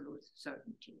absolute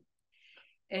certainty.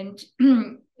 And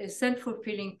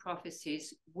self-fulfilling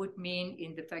prophecies would mean,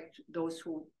 in the fact, those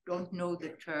who don't know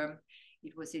the term,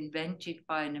 it was invented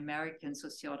by an American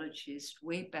sociologist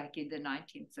way back in the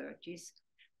 1930s,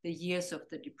 the years of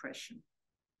the Depression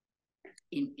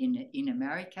in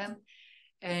America.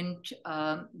 And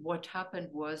what happened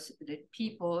was that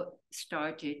people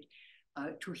started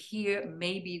to hear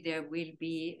maybe there will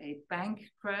be a bank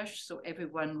crash, so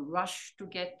everyone rushed to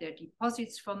get their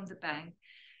deposits from the bank.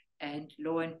 And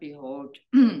lo and behold,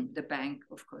 the bank,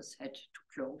 of course, had to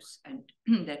close, and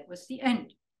that was the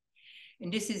end.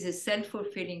 And this is a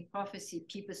self-fulfilling prophecy.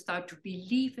 People start to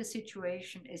believe a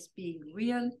situation as being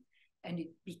real, and it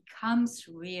becomes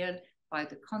real by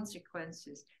the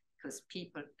consequences because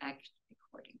people act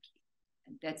accordingly.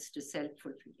 And that's the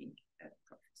self-fulfilling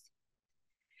prophecy.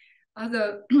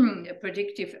 Other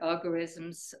predictive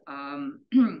algorithms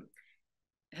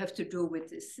have to do with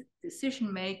this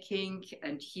decision-making.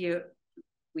 And here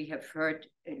we have heard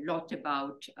a lot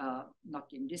about,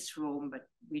 not in this room, but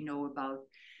we know about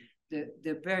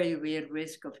the very real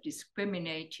risk of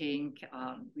discriminating.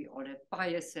 We all have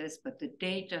biases, but the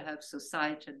data have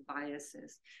societal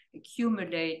biases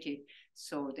accumulated.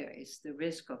 So there is the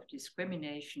risk of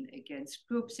discrimination against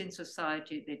groups in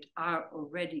society that are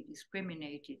already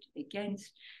discriminated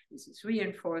against. This is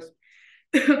reinforced.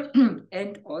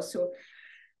 And also,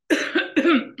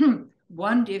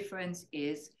 one difference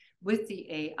is with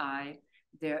the AI,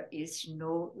 there is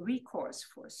no recourse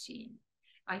foreseen.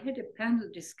 I had a panel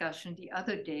discussion the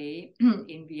other day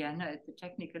in Vienna at the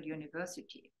Technical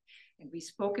University, and we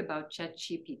spoke about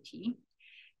ChatGPT.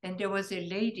 And there was a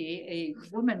lady,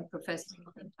 a woman professor,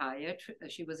 retired.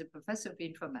 She was a professor of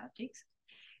informatics.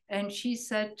 And she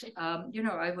said, you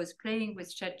know, I was playing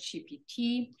with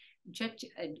ChatGPT,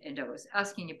 and I was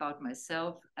asking about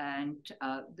myself, and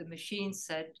the machine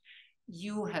said,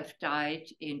 you have died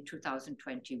in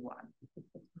 2021.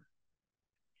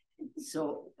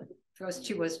 So first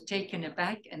she was taken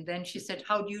aback, and then she said,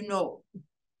 how do you know?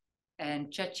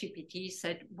 And ChatGPT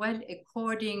said, well,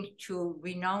 according to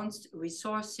renowned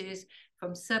resources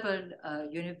from several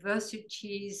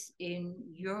universities in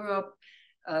Europe,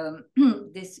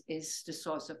 this is the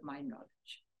source of my knowledge.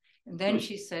 And then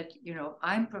she said, you know,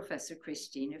 I'm Professor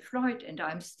Christine Floyd, and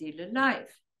I'm still alive.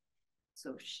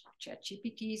 So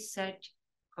ChatGPT said,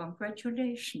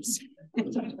 congratulations.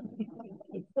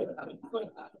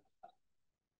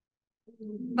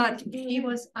 But he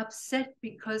was upset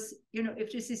because, you know,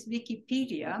 if this is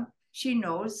Wikipedia, she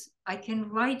knows I can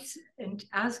write and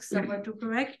ask someone to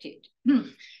correct it.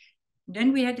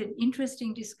 Then we had an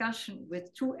interesting discussion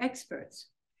with two experts.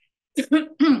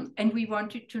 And we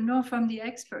wanted to know from the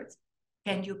experts,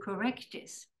 can you correct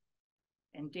this?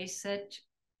 And they said,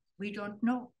 we don't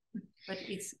know, but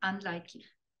it's unlikely.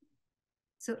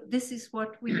 So this is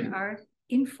what we are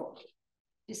in for.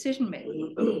 Decision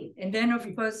making. And then, of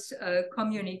course,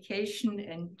 communication.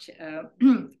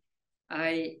 And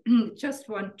I just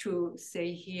want to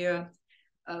say here,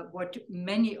 what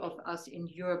many of us in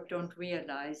Europe don't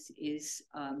realize is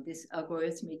this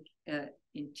algorithmic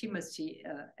intimacy.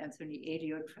 Anthony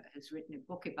Elliott has written a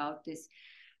book about this.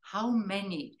 How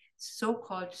many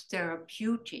so-called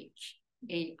therapeutic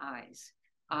AIs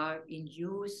are in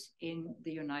use in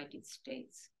the United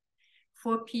States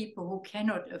for people who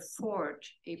cannot afford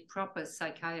a proper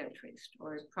psychiatrist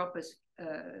or a proper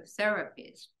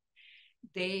therapist.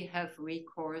 They have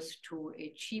recourse to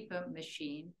a cheaper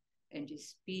machine and they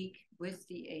speak with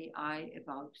the AI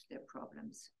about their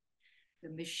problems. The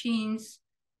machines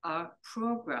are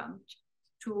programmed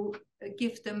to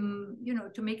give them, you know,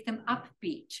 to make them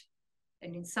upbeat.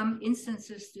 And in some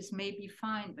instances, this may be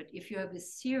fine, but if you have a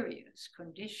serious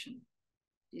condition,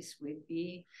 this will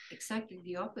be exactly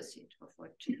the opposite of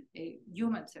what a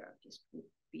human therapist would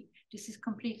be. This is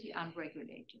completely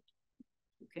unregulated.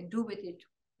 You can do with it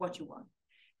what you want.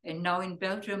 And now in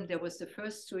Belgium, there was the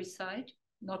first suicide,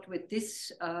 not with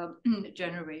this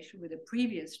generation, with a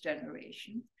previous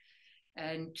generation.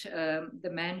 And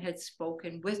the man had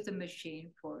spoken with the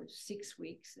machine for 6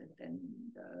 weeks. And then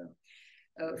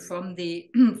from the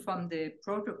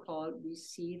protocol, we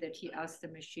see that he asked the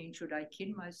machine, should I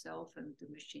kill myself? And the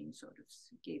machine sort of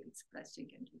gave its blessing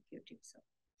and he killed himself.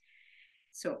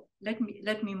 So let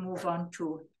me move on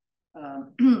to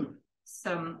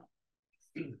some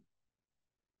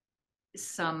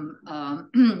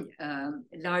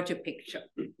larger picture,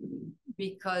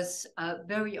 because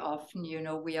very often, you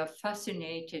know, we are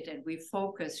fascinated and we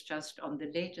focus just on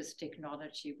the latest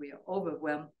technology. We are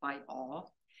overwhelmed by awe.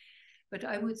 But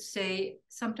I would say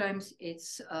sometimes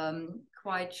it's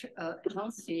quite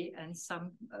healthy and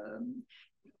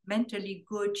mentally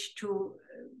good to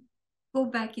go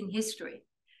back in history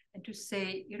and to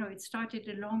say, you know, it started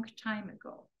a long time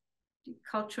ago. The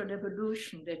cultural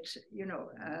evolution that, you know,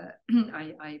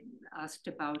 I asked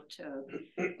about to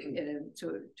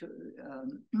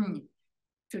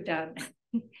Dan.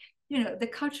 You know, the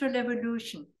cultural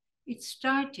evolution, it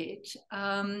started,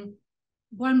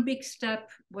 one big step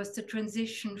was the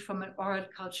transition from an oral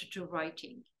culture to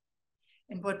writing.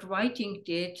 And what writing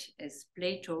did, as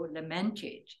Plato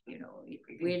lamented, you know, it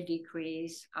will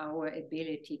decrease our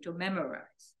ability to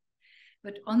memorize.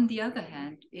 But on the other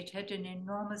hand, it had an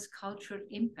enormous cultural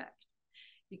impact,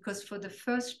 because for the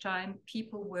first time,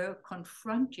 people were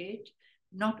confronted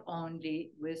not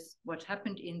only with what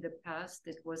happened in the past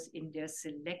that was in their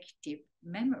selective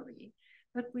memory,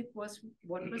 but with what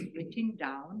was written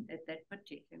down at that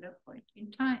particular point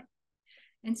in time.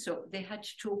 And so they had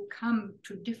to come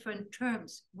to different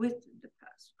terms with the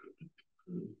past.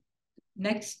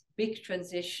 Next big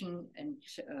transition, and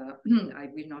I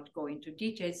will not go into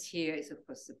details here, is of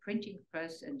course the printing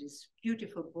press and this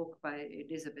beautiful book by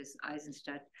Elizabeth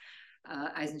Eisenstein,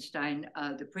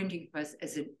 The Printing Press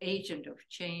as an Agent of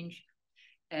Change.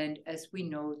 And as we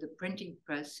know, the printing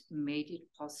press made it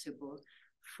possible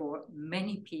for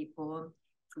many people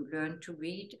to learn to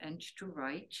read and to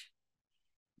write,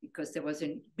 because there was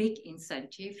a big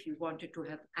incentive. You wanted to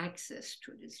have access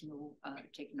to this new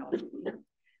technology.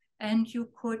 And you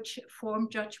could form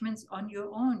judgments on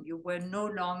your own. You were no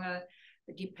longer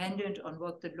dependent on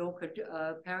what the local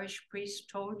parish priest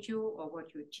told you or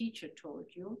what your teacher told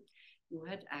you. You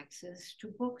had access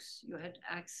to books. You had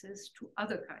access to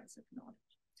other kinds of knowledge.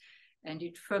 And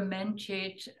it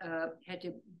fermented, had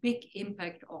a big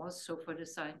impact also for the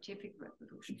scientific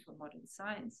revolution, for modern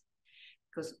science.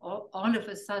 Because all of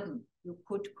a sudden, you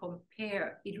could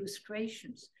compare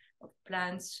illustrations of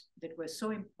plants that were so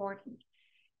important.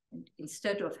 And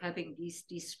instead of having these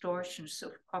distortions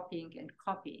of copying,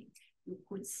 you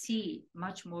could see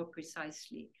much more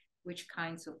precisely which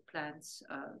kinds of plants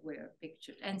were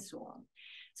pictured and so on.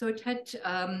 So it had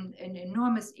an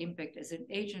enormous impact as an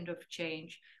agent of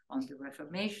change on the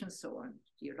Reformation, so on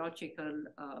theological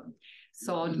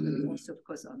thought, but also, of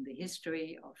course, on the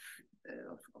history of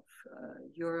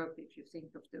Europe. If you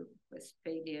think of the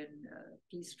Westphalian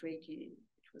peace treaty,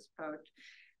 which was part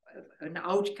of an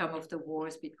outcome of the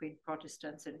wars between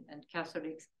Protestants and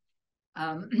Catholics,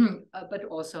 but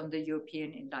also on the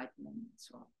European Enlightenment and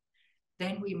so on.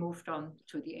 Then we moved on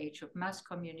to the age of mass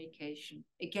communication,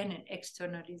 again an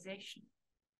externalization.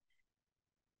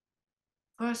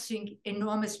 Crossing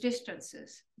enormous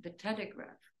distances, the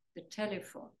telegraph, the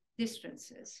telephone,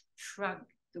 distances shrunk,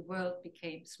 the world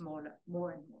became smaller,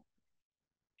 more and more.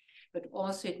 But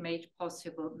also it made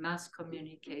possible mass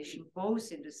communication,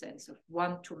 both in the sense of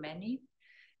one-to-many,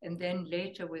 and then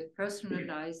later with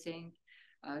personalizing,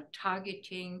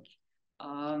 targeting,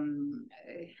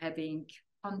 having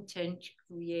content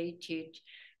created,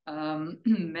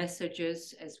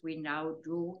 messages as we now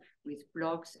do with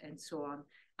blogs and so on,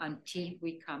 until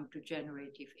we come to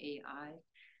generative AI.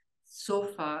 So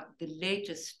far, the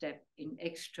latest step in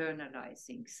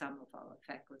externalizing some of our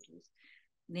faculties,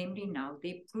 namely now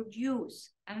they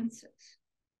produce answers.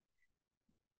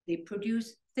 They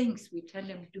produce things. We tell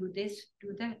them, do this,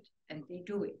 do that, and they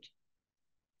do it.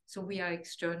 So we are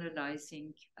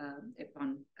externalizing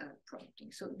upon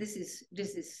prompting. So this is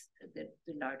the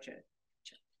larger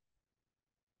picture.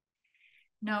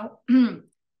 Now,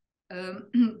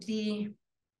 the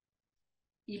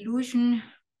illusion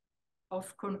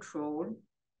of control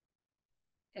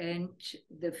and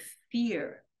the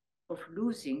fear of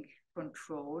losing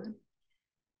control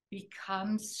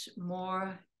becomes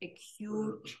more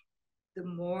acute the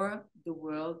more the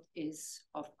world is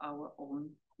of our own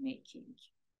making.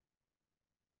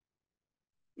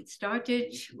 It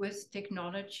started with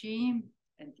technology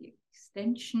and the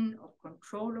extension of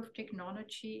control of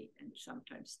technology, and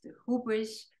sometimes the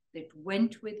hubris that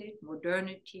went with it.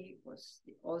 Modernity was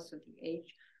also the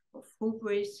age of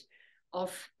hubris,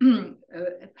 of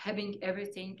having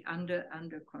everything under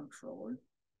control.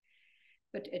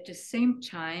 But at the same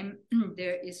time,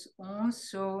 there is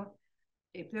also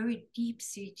a very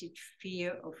deep-seated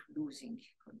fear of losing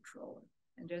control.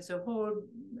 And there's a whole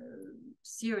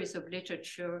series of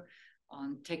literature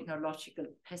on technological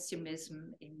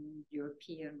pessimism in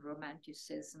European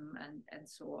Romanticism and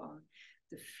so on.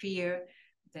 The fear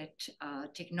that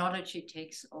technology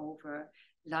takes over,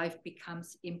 life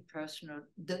becomes impersonal.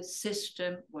 The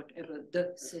system, whatever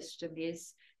the system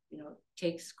is,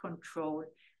 takes control.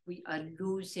 We are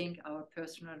losing our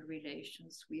personal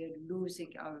relations. We are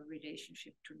losing our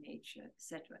relationship to nature,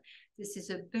 etc. This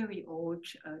is a very old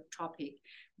topic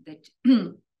that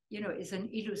you know, is an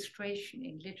illustration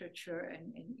in literature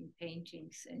and in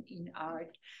paintings and in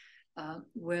art,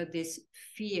 where this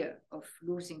fear of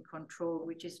losing control,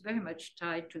 which is very much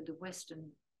tied to the Western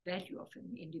value of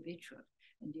an individual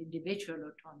and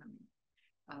individual autonomy,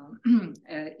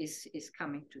 is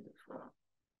coming to the fore.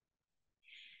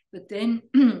 But then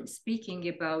speaking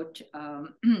about,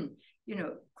 you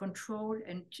know, control,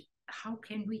 and how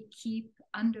can we keep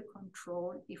under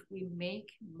control if we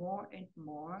make more and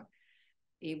more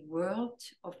a world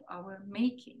of our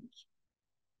making?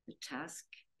 The task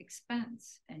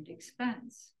expands and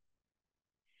expands.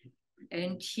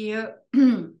 And here,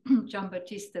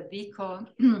 Giambattista Vico,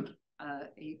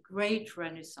 a great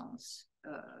Renaissance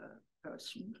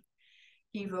person,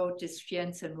 he wrote this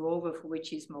Scienza Nuova, for which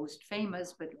he's most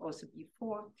famous, but also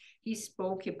before, he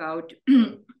spoke about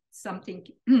something,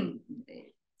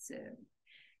 it's an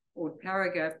old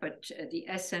paragraph, but the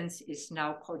essence is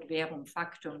now called verum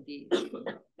factum, the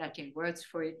Latin words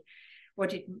for it.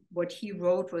 What he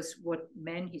wrote was what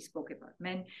men, he spoke about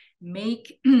men,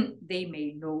 make, they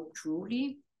may know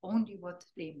truly only what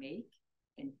they make,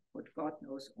 and what God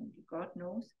knows, only God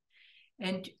knows.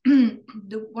 And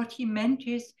what he meant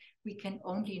is, we can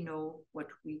only know what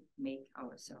we make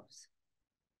ourselves.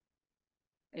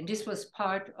 And this was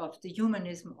part of the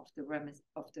humanism of the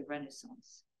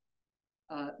Renaissance.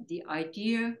 The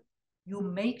idea, you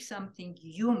make something,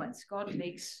 humans, God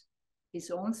makes his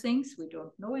own things, we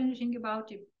don't know anything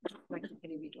about it,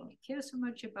 practically we don't care so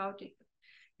much about it.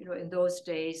 You know, in those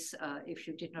days, if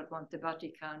you did not want the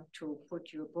Vatican to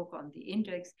put your book on the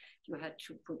index, you had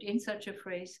to put in such a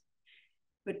phrase.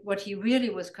 But what he really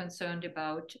was concerned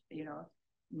about, you know,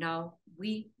 now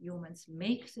we humans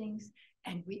make things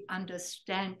and we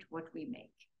understand what we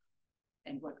make.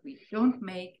 And what we don't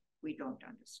make, we don't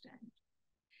understand.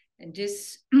 And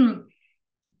this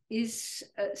is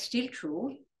still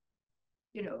true.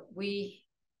 You know,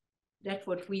 that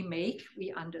what we make,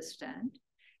 we understand.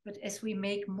 But as we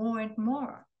make more and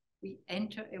more, we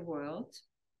enter a world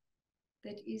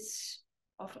that is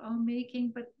of our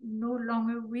making, but no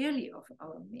longer really of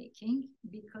our making,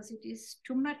 because it is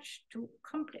too much, too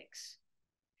complex.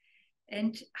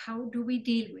 And how do we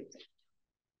deal with it?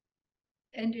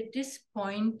 And at this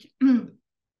point,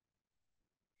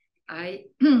 I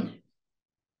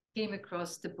came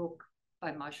across the book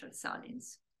by Marshall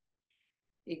Salins,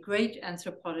 a great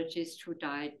anthropologist who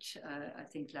died, I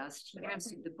think, last year.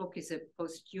 So the book is a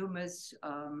posthumous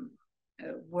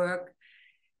work.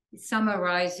 It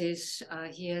summarizes,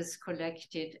 he has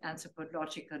collected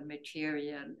anthropological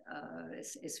material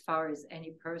as far as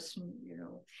any person, you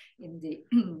know, in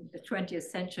the 20th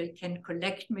century can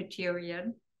collect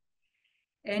material.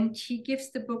 And he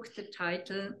gives the book the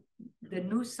title, The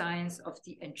New Science of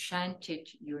the Enchanted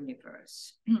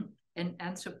Universe, an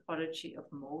anthropology of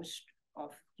most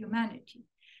of humanity.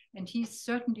 And he's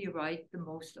certainly right, the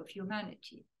most of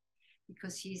humanity,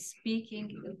 because he's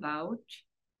speaking about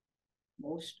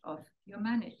most of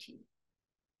humanity.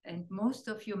 And most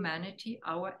of humanity,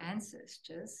 our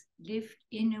ancestors, lived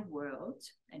in a world,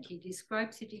 and he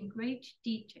describes it in great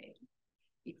detail.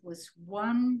 It was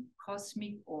one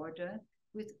cosmic order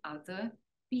with other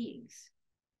beings,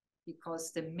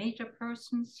 because the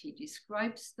meta-persons, he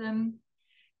describes them,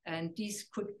 and these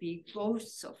could be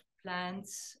ghosts of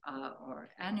plants or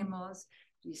animals.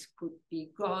 These could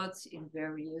be gods in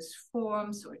various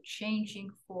forms or changing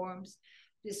forms.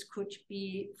 This could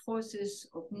be forces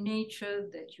of nature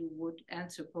that you would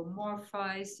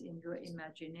anthropomorphize in your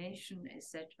imagination,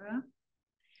 etc.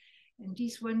 And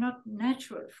these were not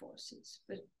natural forces,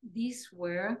 but these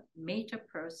were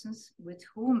meta-persons with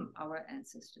whom our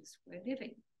ancestors were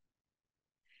living.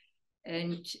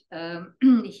 And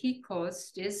he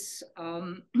calls this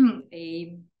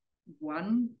a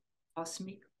one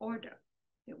cosmic order.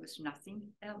 There was nothing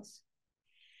else.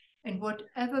 And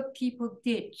whatever people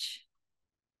did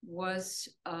was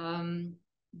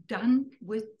done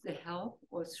with the help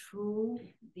or through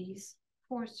these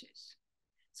forces.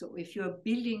 So if you're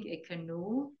building a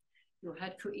canoe, you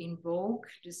had to invoke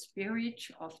the spirit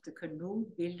of the canoe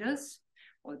builders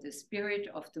or the spirit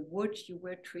of the wood you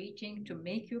were treating to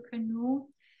make your canoe,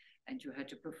 and you had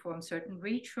to perform certain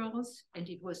rituals, and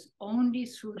it was only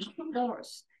through the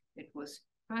force that was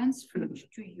transferred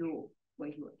to you where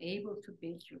you were able to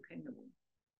build your canoe.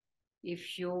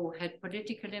 If you had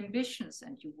political ambitions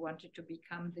and you wanted to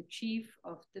become the chief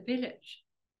of the village,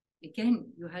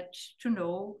 again, you had to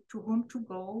know to whom to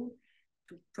go,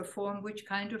 to perform which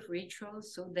kind of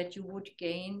rituals, so that you would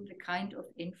gain the kind of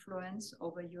influence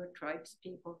over your tribe's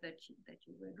people that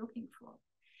you were looking for.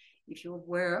 If you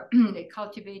were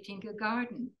cultivating a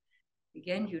garden,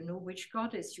 Again, you knew which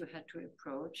goddess you had to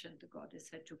approach, and the goddess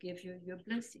had to give you your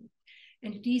blessing.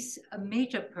 And these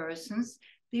meta persons,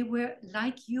 they were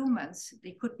like humans.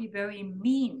 They could be very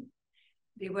mean.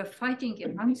 They were fighting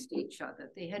amongst each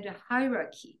other. They had a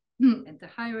hierarchy, and the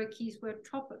hierarchies were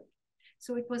toppled.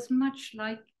 So it was much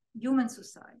like human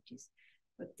societies,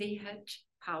 but they had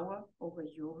power over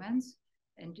humans,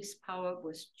 and this power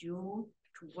was due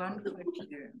to one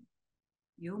criterion.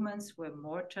 Humans were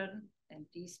mortal, and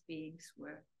these beings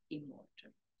were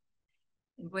immortal.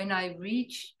 And when I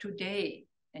read today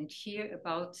and hear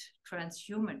about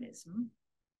transhumanism,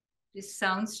 this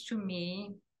sounds to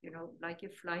me, like a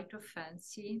flight of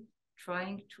fancy,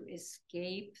 trying to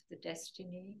escape the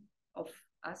destiny of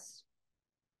us,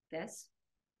 death,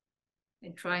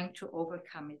 and trying to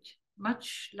overcome it,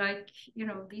 much like,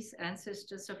 these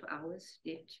ancestors of ours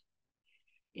did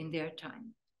in their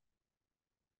time.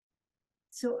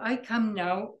 So I come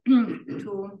now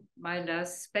to my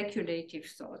last speculative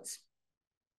thoughts.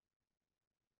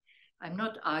 I'm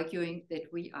not arguing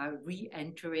that we are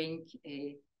re-entering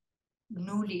a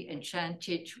newly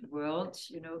enchanted world.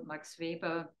 Max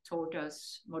Weber told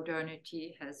us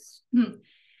modernity has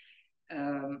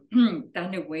done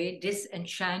away,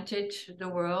 disenchanted the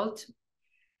world.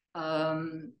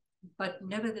 But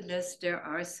nevertheless, there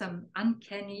are some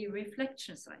uncanny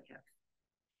reflections I have.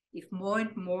 If more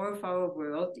and more of our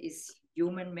world is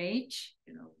human-made,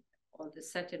 all the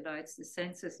satellites, the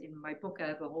sensors. In my book, I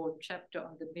have a whole chapter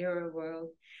on the mirror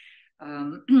world,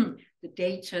 the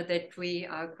data that we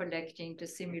are collecting, the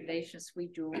simulations we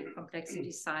do,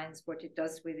 complexity science, what it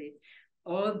does with it.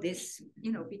 All this,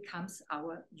 becomes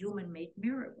our human-made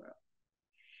mirror world.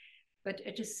 But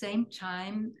at the same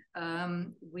time,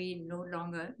 we no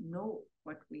longer know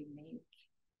what we make.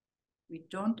 We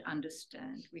don't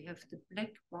understand. We have the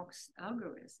black box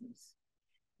algorithms.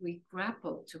 We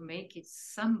grapple to make it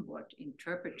somewhat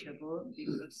interpretable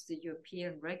because the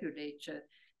European regulator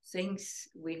thinks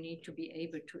we need to be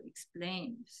able to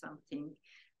explain something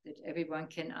that everyone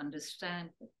can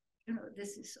understand. But,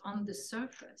 this is on the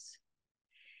surface.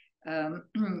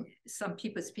 Some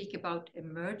people speak about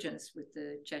emergence with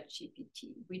the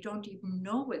ChatGPT. We don't even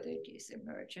know whether it is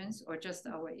emergence or just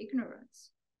our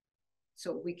ignorance.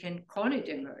 So we can call it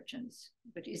emergence,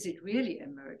 but is it really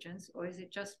emergence, or is it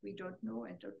just we don't know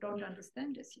and don't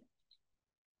understand this yet?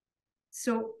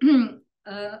 So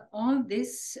all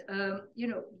this,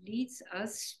 leads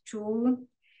us to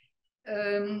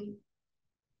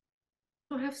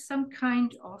have some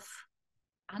kind of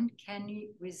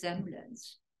uncanny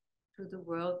resemblance to the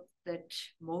world that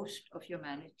most of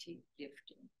humanity lived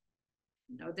in.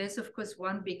 Now, there's of course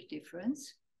one big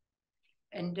difference,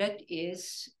 and that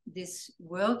is this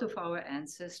world of our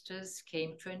ancestors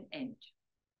came to an end.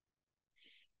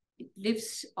 It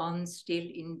lives on still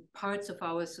in parts of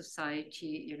our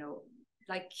society,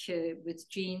 like with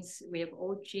genes, we have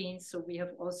old genes, so we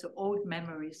have also old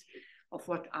memories of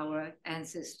what our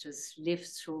ancestors lived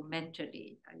through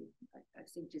mentally. I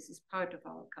think this is part of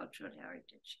our cultural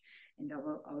heritage and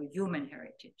our human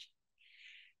heritage.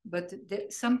 But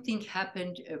something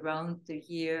happened around the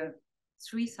year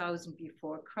 3000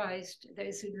 before Christ. There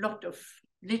is a lot of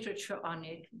literature on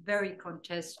it, very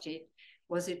contested.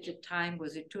 Was it the time?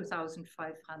 Was it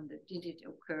 2500? Did it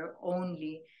occur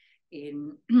only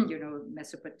in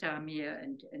Mesopotamia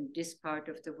and this part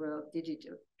of the world? Did it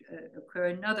occur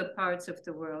in other parts of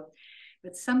the world?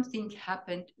 But something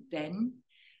happened then.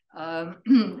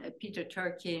 Peter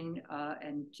Turkin,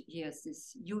 and he has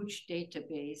this huge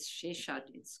database, Sheshat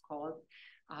it's called,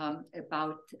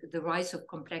 about the rise of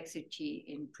complexity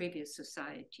in previous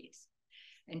societies.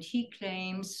 And he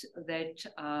claims that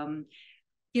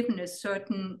given a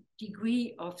certain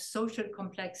degree of social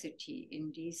complexity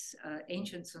in these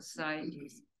ancient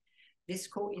societies, this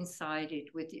coincided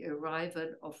with the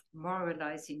arrival of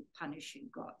moralizing, punishing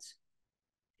gods.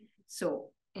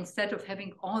 So instead of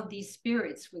having all these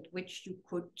spirits with which you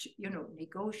could,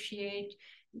 negotiate,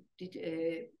 you did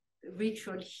a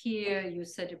ritual here, you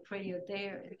said a prayer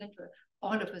there, etc.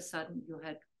 All of a sudden you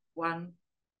had one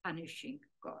punishing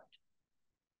God.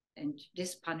 And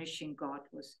this punishing God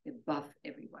was above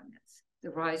everyone else.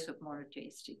 The rise of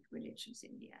monotheistic religions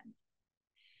in the end.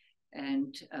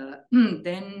 And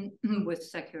then with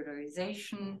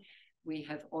secularization, we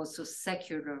have also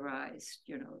secularized,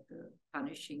 the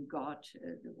punishing God,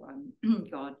 the one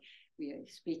God. We are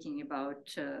speaking about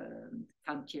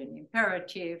Kantian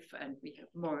imperative, and we have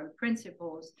moral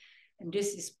principles. And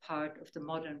this is part of the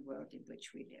modern world in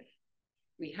which we live.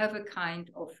 We have a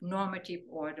kind of normative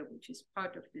order, which is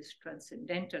part of this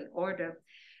transcendental order.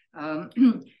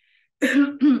 And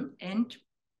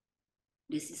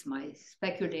this is my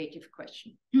speculative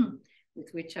question.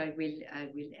 with which I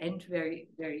will end very,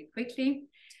 very quickly.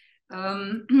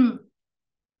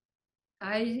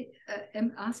 I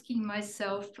am asking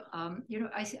myself,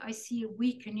 I see a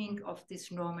weakening of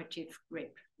this normative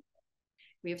grip.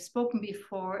 We have spoken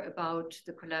before about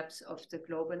the collapse of the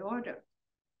global order.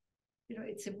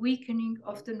 It's a weakening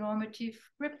of the normative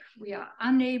grip. We are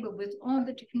unable, with all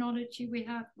the technology we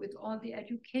have, with all the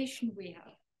education we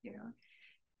have,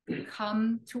 to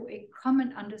come to a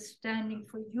common understanding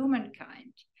for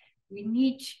humankind. We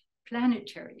need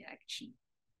planetary action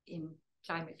in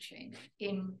climate change,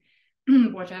 in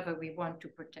whatever we want to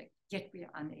protect, yet we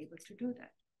are unable to do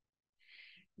that.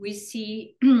 We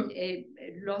see a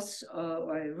loss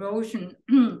or erosion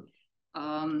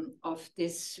of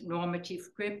this normative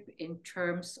grip in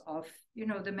terms of,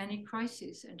 the many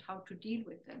crises and how to deal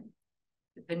with them.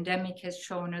 The pandemic has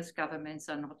shown us governments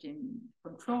are not in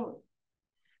control.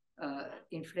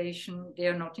 Inflation, they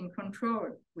are not in control.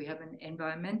 We have an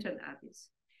environmental abyss.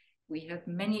 We have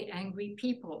many angry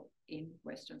people in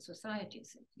Western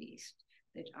societies, at least,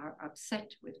 that are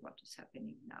upset with what is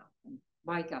happening now and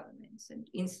why governments and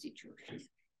institutions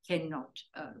cannot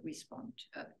respond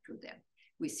to them.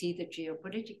 We see the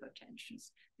geopolitical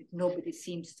tensions that nobody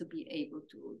seems to be able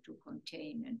to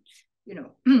contain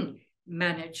and,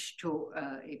 manage to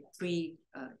a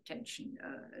pre-tension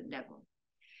level.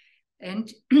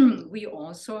 And we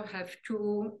also have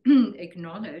to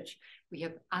acknowledge we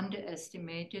have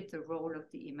underestimated the role of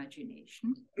the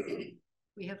imagination.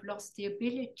 We have lost the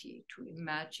ability to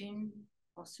imagine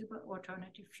possible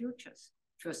alternative futures.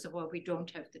 First of all, we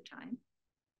don't have the time.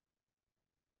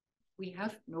 We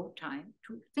have no time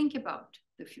to think about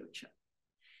the future.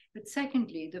 But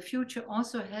secondly, the future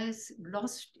also has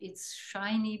lost its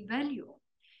shiny value.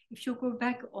 If you go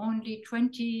back only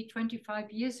 20,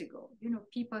 25 years ago,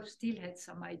 people still had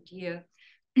some idea,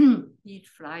 be it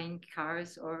flying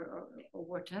cars or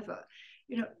whatever.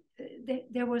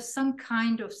 There was some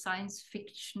kind of science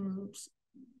fiction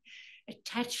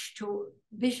attached to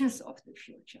visions of the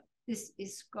future. This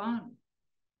is gone.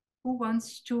 Who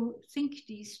wants to think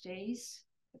these days,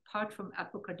 apart from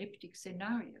apocalyptic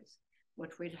scenarios,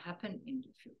 what will happen in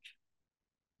the future?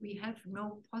 We have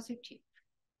no positive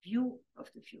view of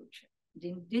the future. And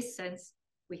in this sense,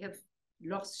 we have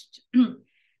lost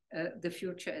the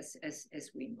future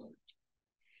as we know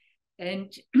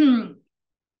it. And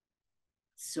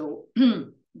so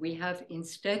we have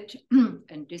instead,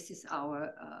 and this is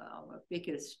our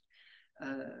biggest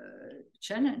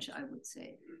challenge, I would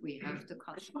say, we have the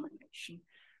concentration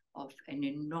of an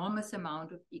enormous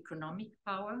amount of economic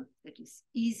power that is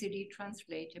easily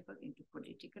translatable into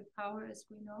political power, as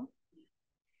we know,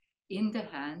 in the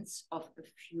hands of a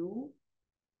few,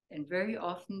 and very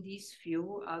often these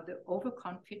few are the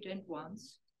overconfident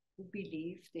ones who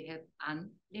believe they have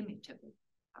unlimitable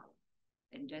power.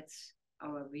 And that's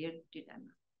our real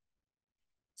dilemma.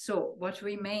 So what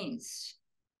remains?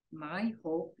 My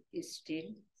hope is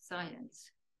still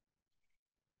science.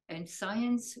 And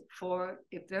science for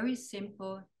a very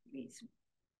simple reason.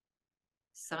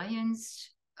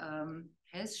 Science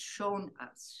has shown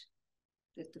us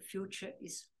that the future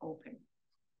is open.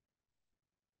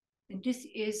 And this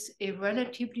is a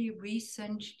relatively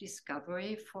recent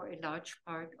discovery for a large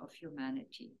part of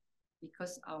humanity,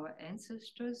 because our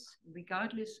ancestors,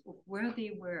 regardless of where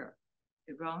they were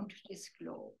around this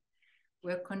globe,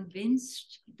 were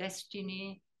convinced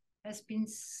destiny has been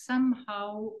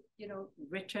somehow,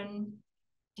 written,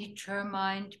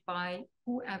 determined by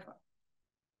whoever.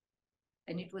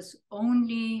 And it was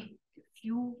only a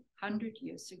few hundred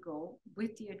years ago,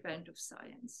 with the advent of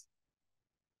science,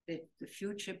 that the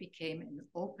future became an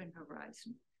open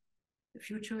horizon. The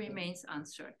future remains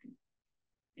uncertain,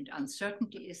 and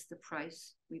uncertainty is the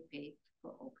price we pay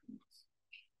for openness.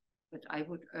 But I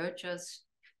would urge us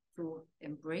to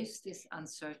embrace this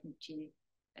uncertainty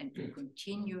and to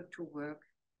continue to work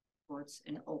towards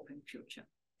an open future.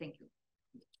 Thank you.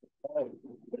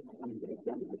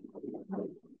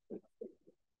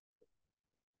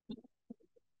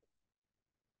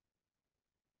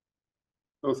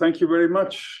 Well, thank you very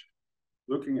much.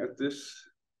 Looking at this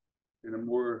in a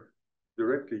more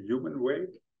directly human way,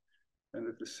 and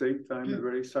at the same time, a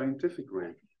very scientific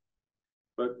way.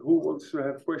 But who wants to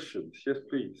have questions? Yes,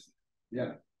 please.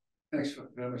 Yeah, thanks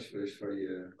very much for this very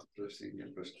interesting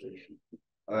presentation.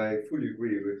 I fully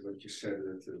agree with what you said,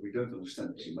 that we don't understand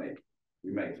what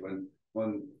we made.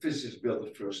 When physicists built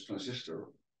the first transistor,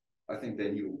 I think they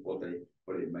knew what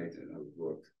they made and how it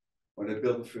worked. When they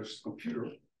built the first computer,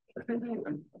 I think they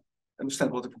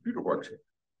understand what the computer works.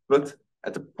 But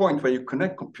at the point where you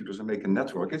connect computers and make a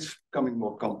network, it's becoming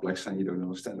more complex and you don't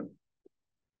understand them.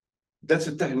 That's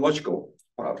a technological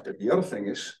part about that. The other thing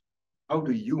is, how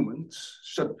do humans,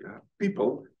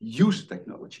 people, use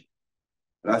technology?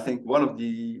 And I think one of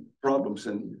the problems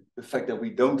and the fact that we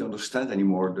don't understand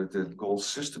anymore that the whole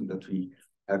system that we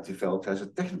have developed has a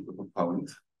technical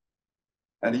component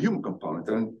and a human component.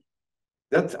 And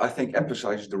that, I think,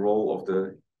 emphasizes the role of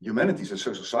the humanities and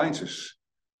social sciences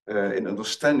in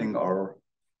understanding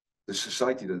the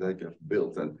society that they have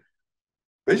built. And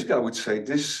basically, I would say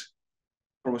this,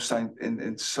 from a science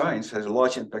in science, has a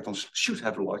large impact on, should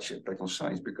have a large impact on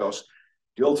science, because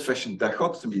the old-fashioned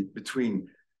dichotomy between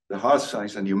the hard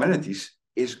science and humanities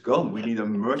is gone. We need a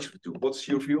merge of the two. What's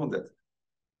your view on that?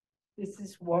 This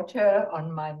is water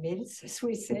on my mills, as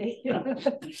we say.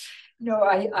 No,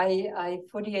 I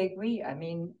fully agree. I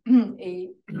mean,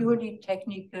 a purely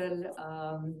technical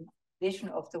vision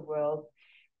of the world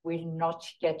will not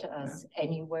get us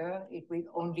anywhere. It will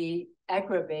only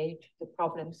aggravate the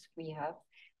problems we have.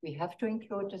 We have to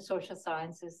include the social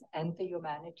sciences and the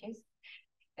humanities.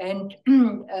 And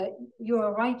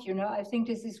you're right, you know, I think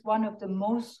this is one of the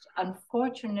most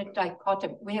unfortunate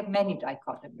dichotomies. We have many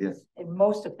dichotomies, yes, and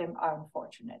most of them are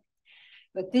unfortunate.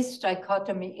 But this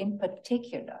dichotomy in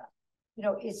particular, you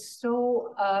know, is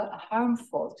so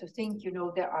harmful to think, you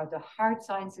know, there are the hard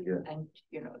sciences and,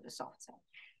 you know, the soft sciences.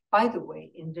 By the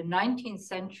way, in the 19th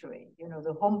century, you know,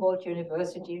 the Humboldt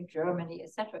University in Germany,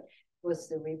 etc., was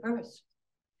the reverse.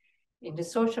 In the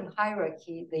social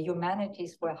hierarchy, the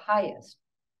humanities were highest.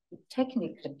 The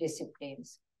technical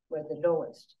disciplines were the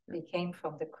lowest. They came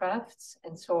from the crafts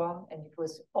and so on, and it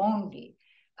was only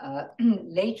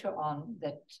later on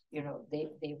that, you know, they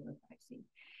were rising.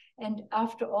 And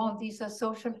after all, these are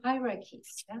social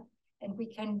hierarchies, yeah? And we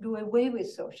can do away with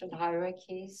social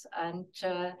hierarchies. And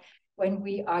when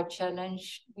we are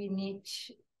challenged, we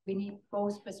need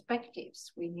both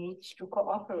perspectives. We need to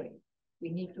cooperate.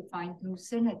 We need to find new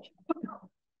synergy.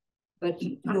 But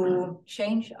to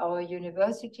change our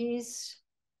universities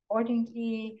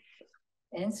accordingly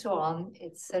and so on,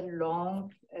 it's a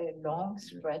long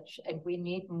stretch, and we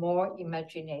need more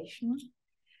imagination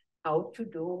how to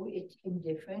do it in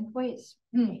different ways.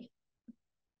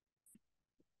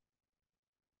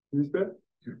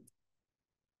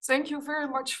 Thank you very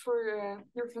much for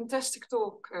your fantastic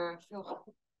talk, Helga.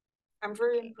 I'm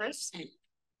very impressed.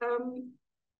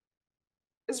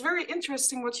 It's very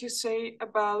interesting what you say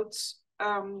about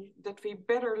that we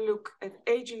better look at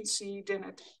agency than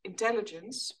at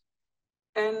intelligence.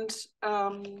 And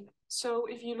so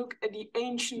if you look at the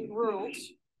ancient world,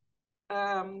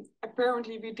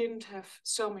 apparently we didn't have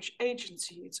so much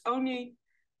agency. It's only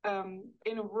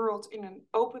in a world, in an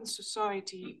open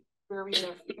society where we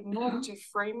have a normative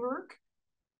framework,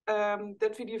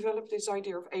 that we developed this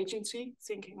idea of agency,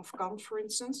 thinking of Kant, for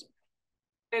instance.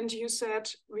 And you said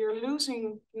we're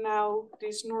losing now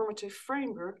this normative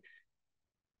framework.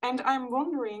 And I'm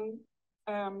wondering,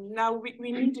 now we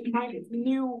need a kind of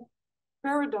new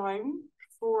paradigm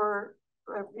for,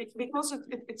 because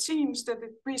it seems that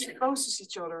it presupposes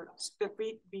each other, that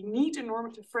we need a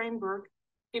normative framework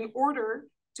in order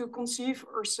to conceive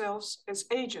ourselves as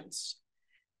agents.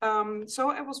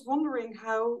 So I was wondering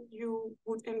how you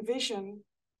would envision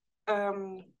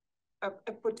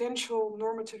a potential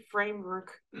normative framework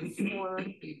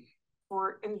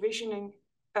for envisioning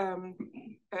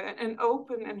an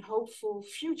open and hopeful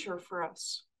future for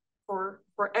us, for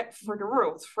the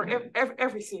world, for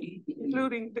everything,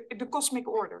 including the cosmic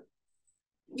order.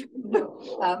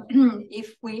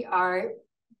 If we are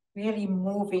really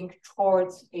moving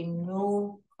towards a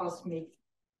new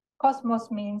cosmos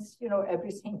means, you know,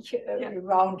 everything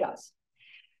around us,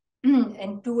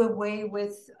 and do away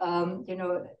with, you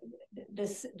know,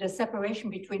 the separation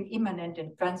between immanent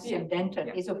and transcendental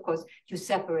is, of course, you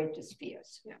separate the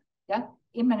spheres. Yeah,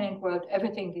 immanent world,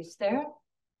 everything is there.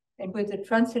 And with the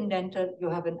transcendental, you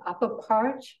have an upper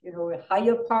part, you know, a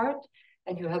higher part,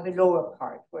 and you have a lower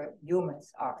part where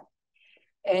humans are.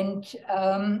 And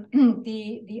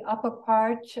the upper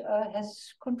part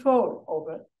has control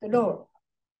over the lower.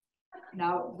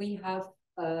 Now we have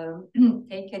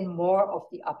taken more of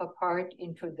the upper part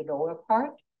into the lower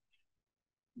part,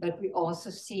 but we also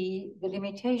see the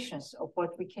limitations of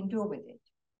what we can do with it.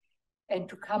 And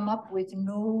to come up with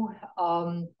new,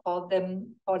 call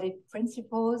it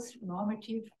principles,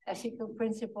 normative, ethical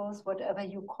principles, whatever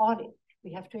you call it,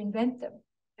 we have to invent them.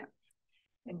 Yeah.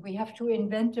 And we have to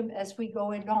invent them as we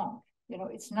go along. You know,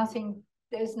 it's nothing,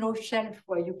 there's no shelf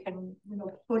where you can, you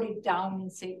know, pull it down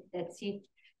and say, that's it.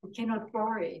 We cannot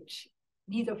borrow it,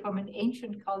 neither from an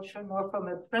ancient culture nor from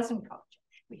a present culture.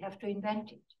 We have to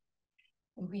invent it.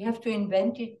 And we have to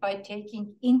invent it by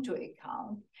taking into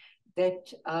account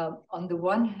that on the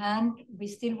one hand, we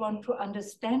still want to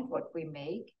understand what we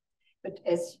make, but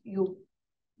as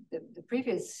the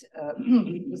previous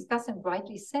discussant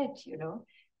rightly said,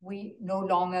 we no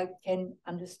longer can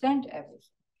understand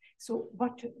everything. So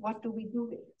what do we do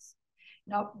with this?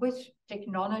 Now, with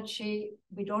technology,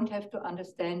 we don't have to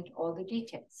understand all the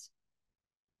details.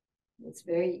 It's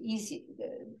very easy.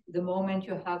 The moment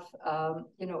you have,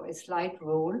 a slide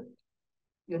rule,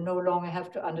 you no longer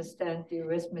have to understand the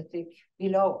arithmetic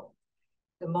below.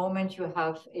 The moment you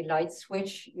have a light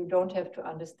switch, you don't have to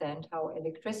understand how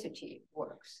electricity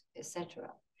works,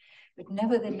 etc. But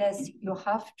nevertheless, you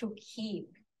have to keep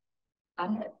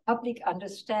public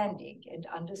understanding and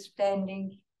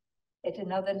understanding at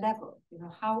another level.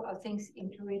 How are things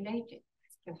interrelated?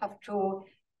 You have to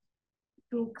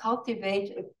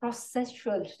cultivate a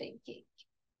processual thinking,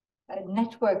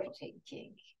 network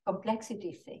thinking,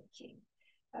 complexity thinking,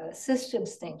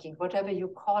 systems thinking, whatever you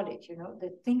call it,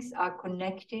 that things are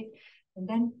connected, and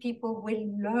then people will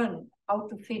learn how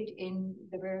to fit in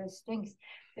the various things.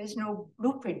 There's no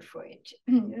blueprint for it.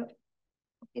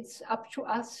 It's up to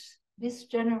us, this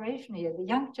generation here, the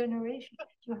young generation.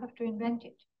 You have to invent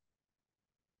it.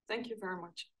 Thank you very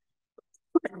much.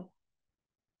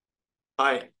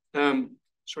 Hi,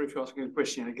 sorry for asking a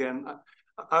question again.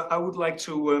 I would like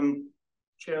to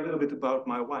share a little bit about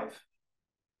my wife.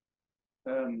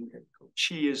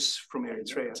 She is from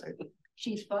Eritrea.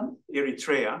 She's from?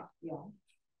 Eritrea. Yeah.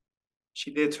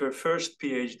 She did her first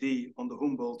PhD on the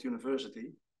Humboldt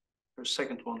University, her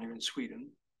second one here in Sweden.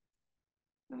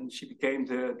 And she became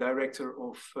the director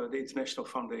of the International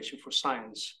Foundation for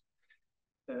Science,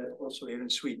 also here in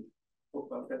Sweden. Talk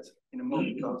about that in a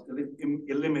moment, about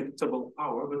illimitable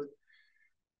power. But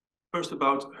first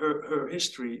about her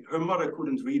history. Her mother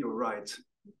couldn't read or write.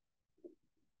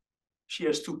 She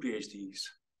has 2 PhDs.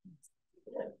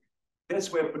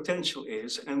 That's where potential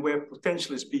is, and where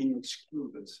potential is being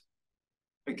excluded.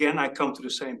 Again, I come to the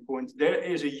same point. There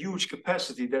is a huge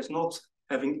capacity that's not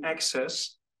having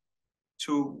access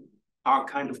to our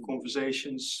kind of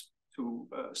conversations, to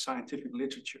scientific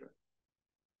literature.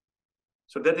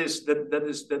 So that is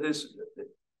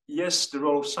yes, the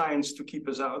role of science to keep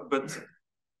us out, but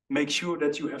make sure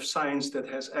that you have science that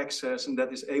has access and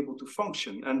that is able to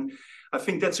function. And I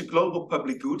think that's a global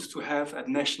public good to have at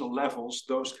national levels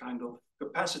those kind of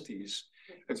capacities.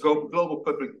 A global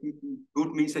public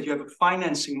good means that you have a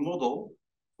financing model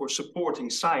for supporting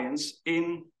science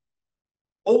in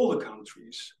all the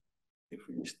countries,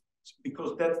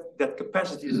 because that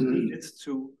capacity is needed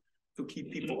to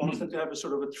keep people honest and to have a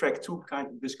sort of a track 2 kind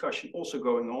of discussion also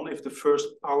going on if the first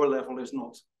power level is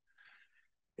not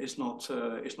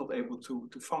able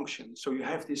to function. So you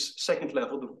have this second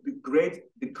level, the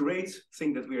great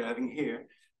thing that we're having here,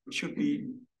 which should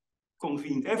be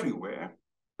convened everywhere,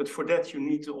 but for that you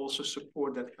need to also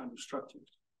support that kind of structure.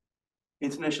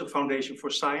 International Foundation for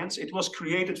Science, it was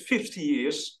created 50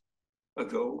 years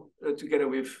ago together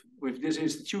with this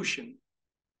institution.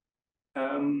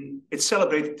 It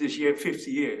celebrated this year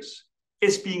 50 years.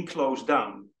 It's being closed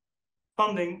down.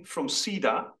 Funding from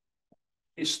SIDA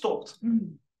is stopped.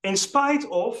 In spite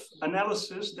of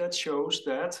analysis that shows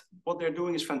that what they're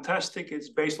doing is fantastic, it's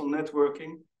based on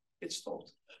networking, it's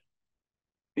stopped.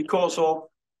 Because of,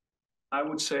 I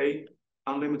would say,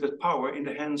 unlimited power in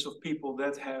the hands of people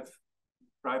that have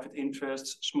private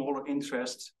interests, smaller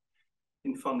interests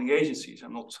in funding agencies.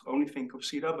 I'm not only thinking of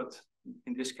SIDA, but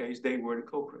in this case, they were the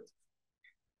culprit.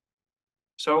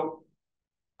 So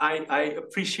I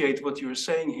appreciate what you're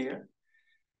saying here.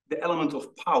 The element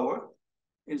of power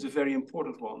is a very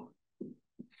important one.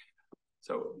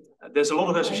 So there's a lot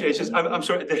of associations. I'm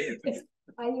sorry.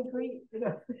 I agree.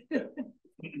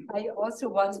 I also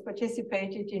once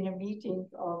participated in a meeting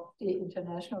of the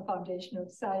International Foundation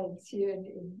of Science here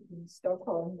in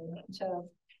Stockholm. And it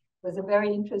was a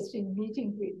very interesting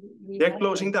meeting. They're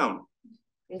closing down.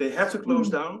 They have to close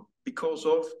down because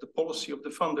of the policy of the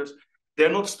funders. They're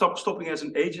not stopping as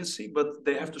an agency, but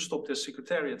they have to stop their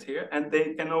secretariat here, and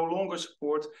they can no longer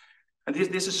support. And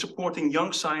this is supporting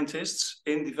young scientists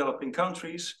in developing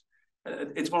countries.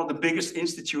 It's one of the biggest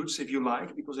institutes, if you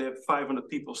like, because they have 500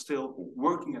 people still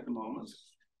working at the moment.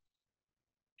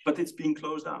 But it's being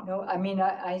closed down. No, I mean,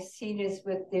 I see this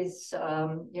with this,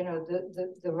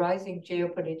 the rising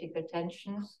geopolitical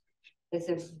tensions. There's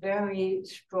a very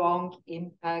strong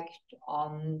impact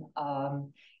on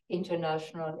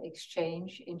international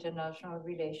exchange, international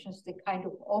relations, the kind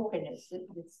of openness.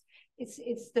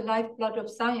 It's the lifeblood of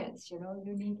science, you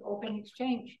need open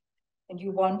exchange. And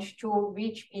you want to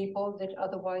reach people that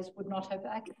otherwise would not have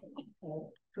access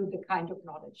to the kind of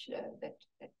knowledge that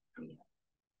we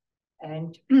have.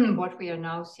 And what we are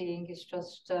now seeing is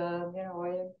just,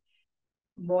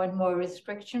 more and more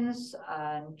restrictions,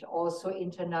 and also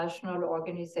international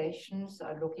organizations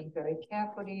are looking very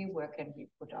carefully, where can we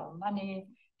put our money?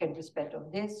 Can we spend on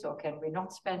this, or can we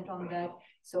not spend on that?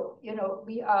 So,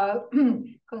 we are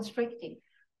constricting.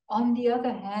 On the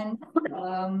other hand,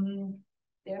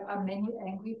 there are many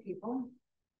angry people.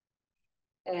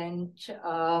 And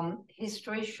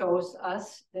history shows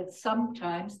us that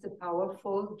sometimes the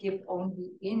powerful give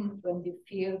only in when they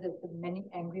feel that the many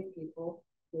angry people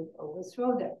will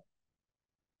overthrow them.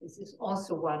 This is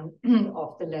also one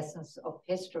of the lessons of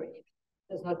history.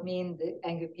 It does not mean the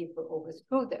angry people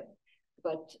overthrow them.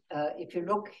 But if you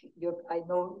look, I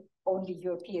know only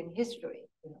European history,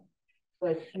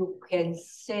 but you can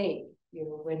say,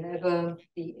 whenever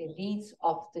the elites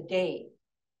of the day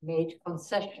made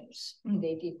concessions,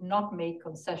 they did not make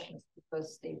concessions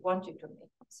because they wanted to make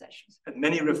concessions. And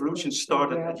many revolutions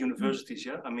started at universities,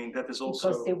 yeah? I mean, that is also...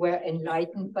 Because they were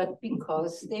enlightened, but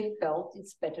because they felt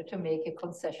it's better to make a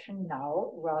concession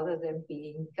now rather than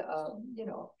being,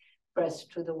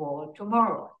 pressed to the wall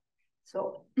tomorrow.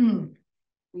 So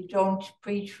we don't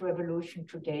preach revolution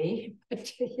today, but,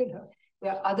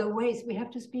 there are other ways. We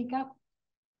have to speak up.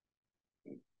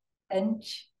 And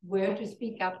where to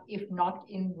speak up, if not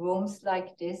in rooms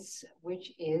like this,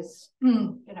 which is,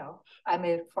 I'm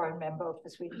a foreign member of the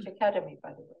Swedish Academy,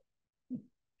 by the way.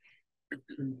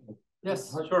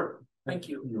 Yes, sure. Thank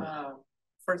you.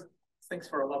 First, thanks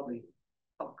for a lovely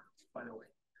talk, by the way.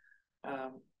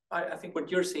 I think what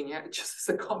you're seeing, just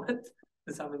as a comment,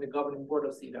 since I'm in the governing board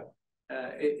of CEDA,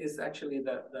 is actually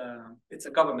it's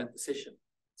a government decision.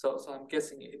 So I'm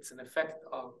guessing it's an effect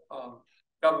of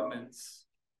governments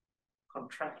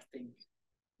contracting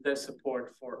their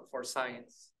support for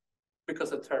science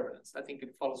because of turbulence. I think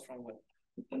it follows from what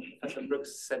Professor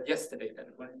Brooks said yesterday, that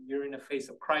when you're in a phase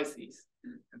of crises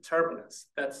and turbulence,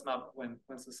 that's not when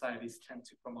societies tend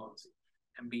to promote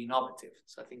and be innovative.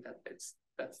 So I think that's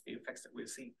the effects that we're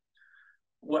seeing.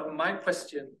 What my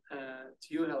question to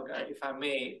you, Helga, if I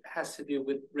may, has to do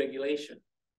with regulation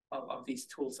of these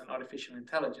tools and artificial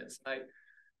intelligence. And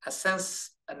I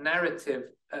sense a narrative,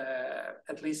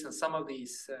 at least in some of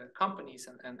these companies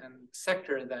and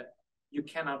sector, that you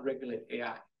cannot regulate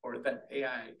AI, or that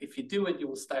AI, if you do it, you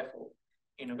will stifle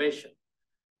innovation.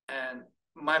 And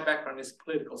my background is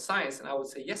political science, and I would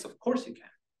say, yes, of course you can.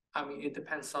 I mean, it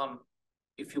depends on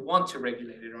if you want to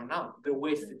regulate it or not. There are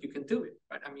ways that you can do it,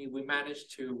 right? I mean, we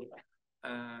managed to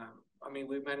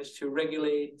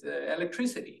regulate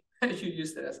electricity. You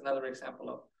used it as another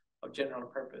example of general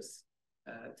purpose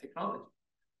technology.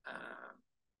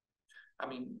 I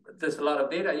mean, there's a lot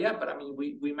of data, yeah, but I mean,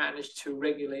 we managed to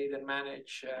regulate and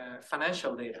manage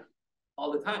financial data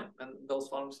all the time, and those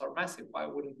volumes are massive. Why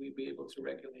wouldn't we be able to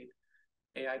regulate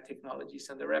AI technologies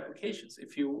and their applications?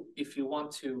 If you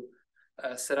want to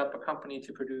set up a company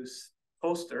to produce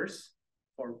posters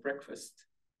for breakfast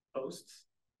toasts,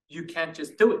 you can't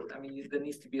just do it. I mean, there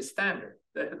needs to be a standard.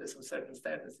 There's some certain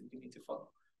standards that you need to follow.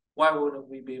 Why wouldn't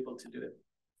we be able to do it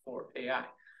for AI?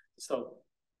 So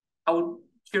I would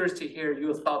be curious to hear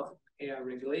your thoughts on AI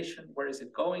regulation. Where is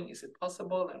it going? Is it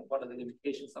possible? And what are the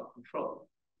limitations of control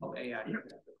of AI?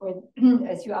 Well,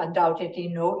 as you undoubtedly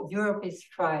know, Europe is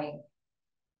trying.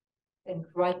 And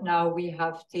right now we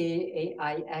have the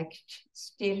AI Act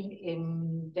still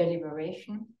in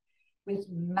deliberation with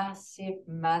massive,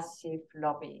 massive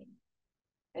lobbying.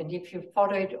 And if you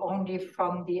follow it only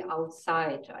from the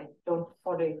outside, I don't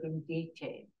follow it in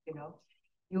detail,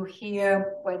 You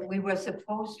hear, when we were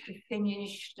supposed to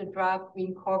finish the draft, we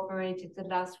incorporated the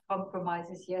last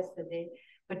compromises yesterday,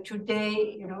 but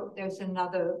today, there's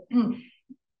another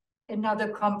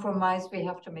compromise we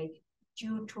have to make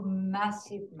due to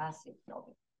massive, massive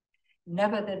lobbying.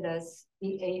 Nevertheless,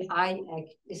 the AI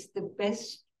Act is the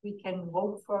best we can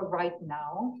hope for right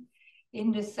now,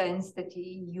 in the sense that the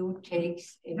EU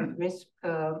takes a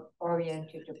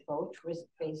risk-oriented approach,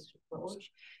 risk-based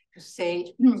approach, to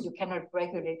say you cannot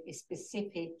regulate a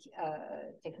specific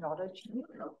technology,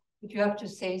 but you have to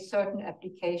say certain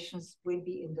applications will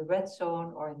be in the red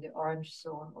zone or in the orange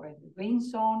zone or in the green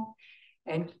zone.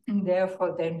 And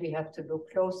therefore, then we have to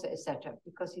look closer, etc.,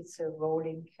 because it's a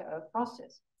rolling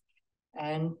process.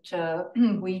 And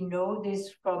we know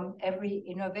this from every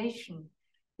innovation.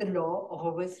 The law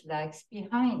always lags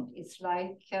behind. It's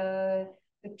like the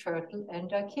turtle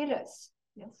and Achilles.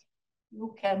 Yes,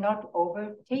 you cannot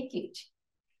overtake it.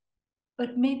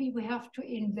 But maybe we have to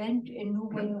invent a new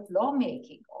way of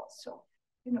lawmaking also.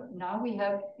 Now we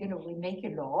have, we make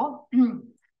a law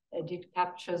and it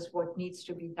captures what needs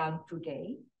to be done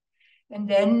today. And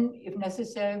then, if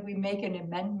necessary, we make an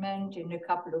amendment in a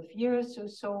couple of years or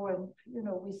so, and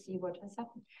we see what has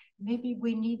happened. Maybe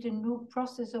we need a new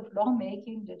process of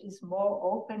lawmaking that is more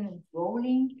open and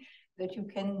rolling, that you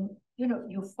can,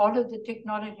 you follow the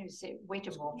technology and say, wait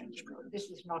a moment, this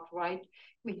is not right.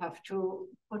 We have to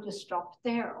put a stop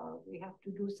there, or we have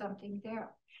to do something there.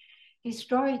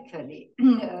 Historically,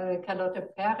 Carlota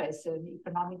Perez, an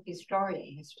economic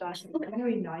historian, has started a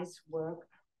very nice work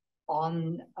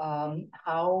on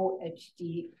how at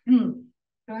the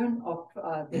turn of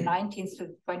the 19th to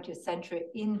the 20th century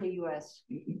in the US,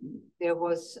 there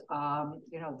was,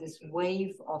 this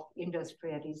wave of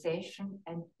industrialization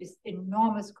and this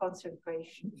enormous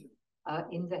concentration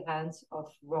in the hands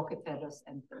of Rockefellers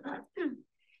and the like.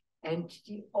 And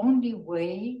the only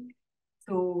way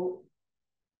to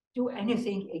do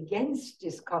anything against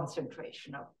this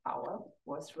concentration of power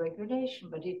was regulation,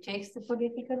 but it takes the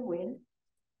political will,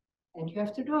 and you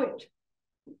have to do it.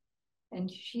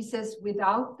 And she says,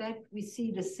 without that, we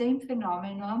see the same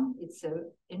phenomenon. It's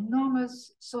an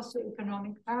enormous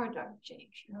socioeconomic paradigm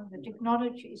change. The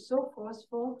technology is so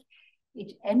forceful,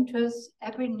 it enters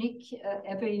every nick,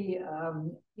 every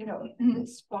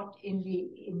spot in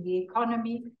the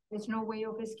economy. There's no way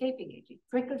of escaping it. It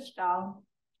trickles down,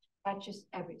 touches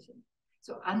everything.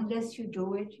 So unless you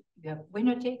do it, you have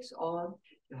winner takes all.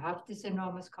 You have this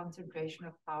enormous concentration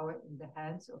of power in the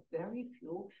hands of very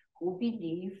few who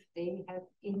believe they have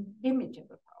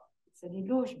illimitable power. It's an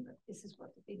illusion, but this is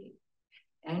what they believe.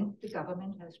 And the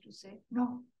government has to say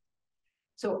no.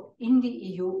 So in the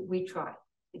EU, we try.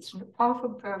 It's far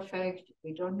from perfect.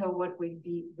 We don't know what will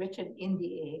be written in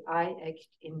the AI Act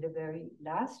in the very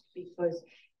last, because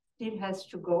it has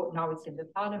to go, now it's in the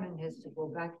parliament, has to go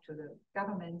back to the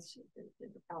governments, the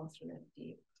council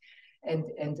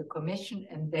and the commission,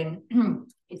 and then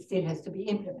it still has to be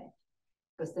implemented,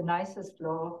 because the nicest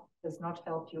law does not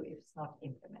help you if it's not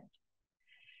implemented.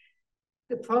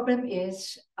 The problem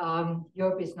is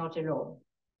Europe is not alone,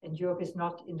 and Europe is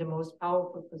not in the most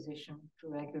powerful position to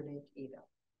regulate either.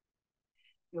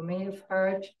 You may have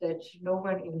heard that no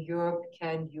one in Europe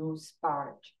can use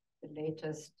BART, the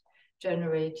latest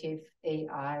generative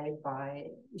AI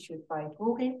issued by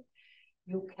Google.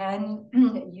 You can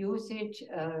use it.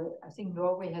 I think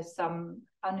Norway has some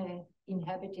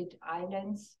uninhabited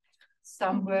islands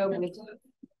somewhere with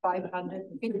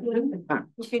 500 people.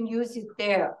 You can use it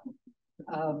there.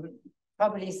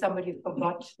 Probably somebody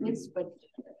forgot this, but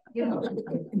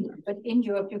but in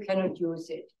Europe you cannot use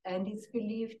it. And it's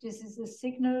believed this is a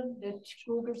signal that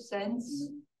Google sends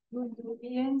to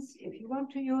Europeans. If you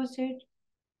want to use it,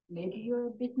 maybe you're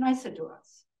a bit nicer to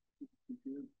us.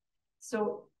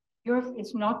 So Europe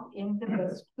is not in the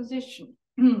best position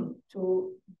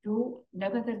to do.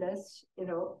 Nevertheless,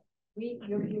 we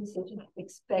European citizens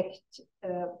expect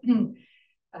the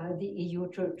EU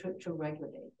to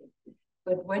regulate it.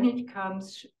 But when it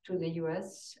comes to the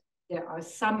US, there are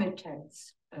some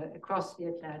attempts across the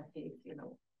Atlantic,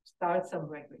 start some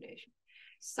regulation.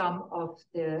 Some of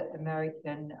the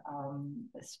American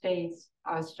states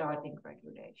are starting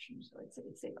regulation. So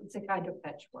it's a kind of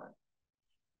patchwork.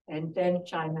 And then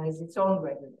China has its own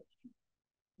regulation,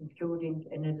 including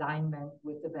an alignment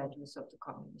with the values of the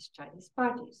Communist Chinese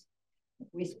parties.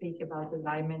 We speak about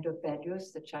alignment of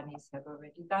values. The Chinese have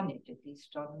already done it, at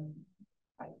least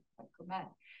by command.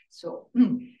 So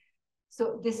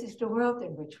this is the world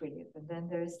in which we live. And then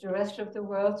there is the rest of the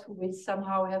world who will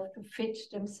somehow have to fit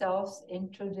themselves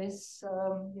into this,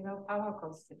 power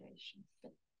constellation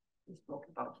that we spoke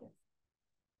about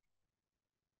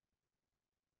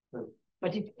here.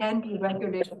 But it can be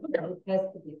regulated, it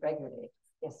has to be regulated.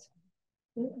 Yes.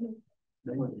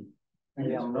 I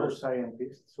am no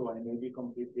scientist, so I may be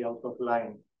completely out of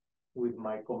line with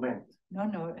my comment.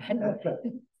 No.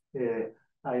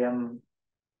 I am.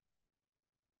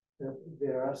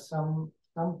 There are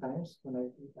sometimes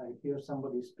when I hear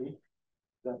somebody speak,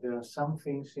 that there are some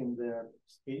things in their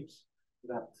speech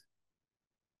that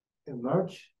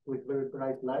emerge with very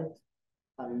bright light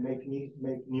and make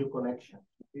new connections.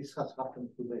 This has happened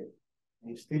today.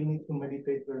 I still need to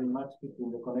meditate very much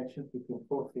between the connections between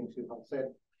four things you have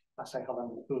said, as I have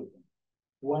understood them.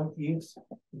 One is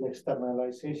the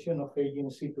externalization of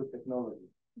agency to technology.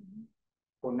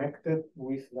 Connected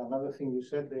with another thing you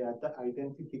said, the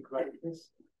identity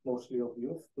crisis, mostly of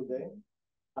youth today,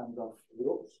 and of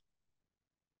groups.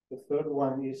 The third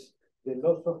one is the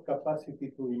loss of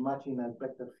capacity to imagine a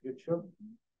better future.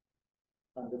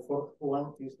 And the fourth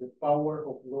one is the power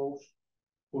of those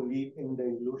who live in the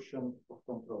illusion of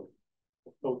control,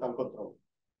 of total control.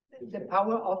 The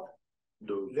power of?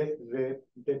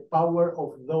 The power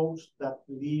of those that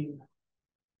live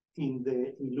in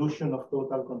the illusion of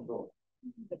total control.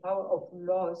 The power of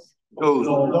laws. Those.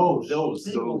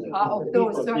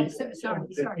 Sorry.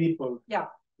 People. Yeah.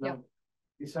 Yeah.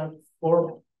 These are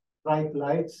 4 bright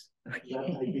lights that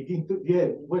I begin to,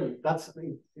 well, that's,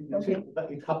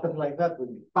 it happened like that with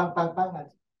me. Bang, bang, bang. And,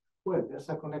 well, there's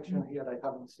a connection here I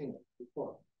haven't seen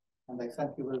before. And I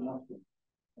thank you very much.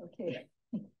 Okay.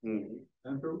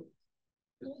 Andrew?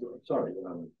 Sorry,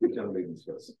 we can make this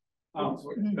first. I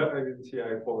didn't see, I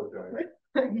apologize.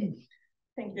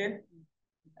 Thank you.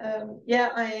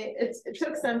 It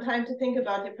took some time to think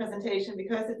about your presentation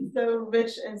because it's so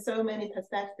rich in so many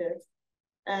perspectives,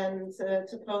 and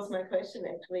to pose my question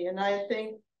actually. And I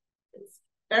think it's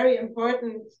very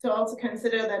important to also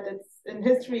consider that it's in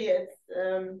history, it's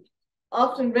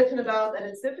often written about that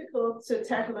it's difficult to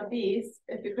tackle a beast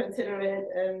if you consider it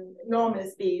an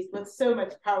enormous beast with so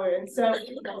much power and so much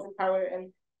power,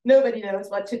 and nobody knows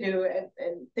what to do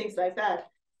and things like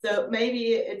that. So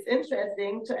maybe it's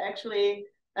interesting to actually,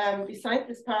 besides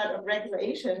this part of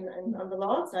regulation and on the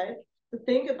law side, to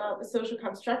think about the social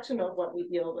construction of what we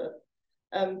deal with.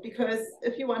 Because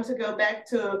if you want to go back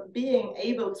to being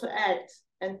able to act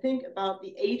and think about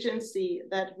the agency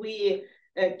that we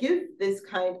give this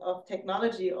kind of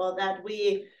technology, or that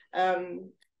we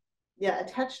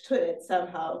attach to it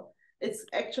somehow, it's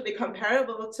actually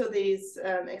comparable to these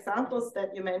examples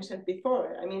that you mentioned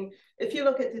before. I mean, if you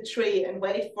look at the tree and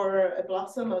wait for a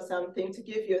blossom or something to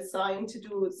give you a sign to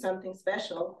do something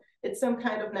special, it's some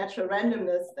kind of natural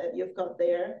randomness that you've got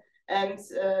there. And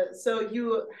so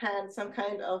you had some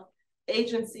kind of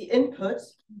agency input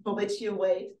for which you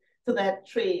wait to that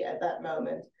tree at that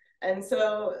moment. And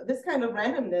so this kind of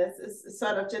randomness is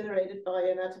sort of generated by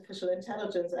an artificial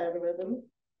intelligence algorithm,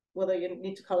 whether you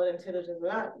need to call it intelligence or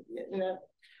not, you know.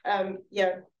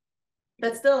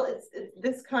 But still, it's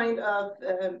this kind of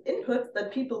input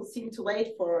that people seem to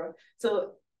wait for.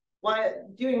 So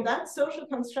during that social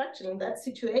construction, in that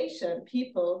situation,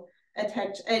 people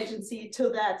attach agency to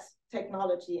that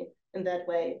technology in that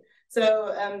way.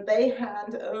 So they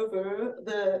hand over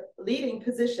the leading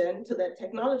position to that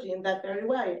technology in that very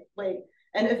way.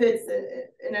 And if it's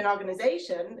in an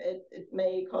organization, it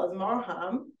may cause more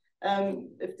harm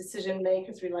if decision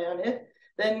makers rely on it,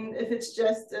 then if it's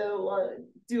just,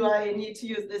 do I need to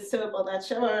use this soap or that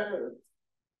shower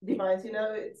device, you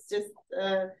know, it's just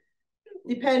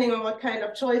depending on what kind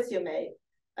of choice you make.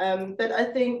 But I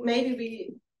think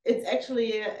maybe it's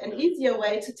actually an easier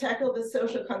way to tackle the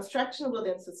social construction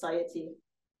within society.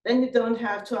 Then you don't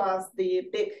have to ask the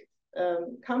big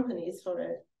companies for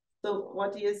it. So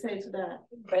what do you say to that?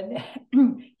 But,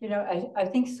 you know, I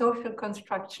think social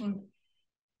construction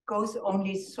goes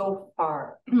only so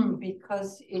far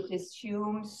because it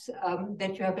assumes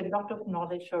that you have a lot of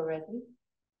knowledge already,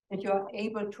 that you are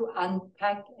able to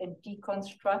unpack and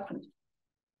deconstruct,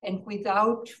 and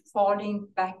without falling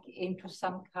back into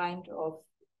some kind of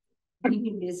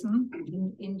legalism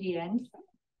in the end,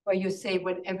 where you say,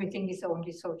 well, everything is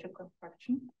only social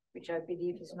construction, which I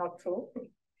believe is not true.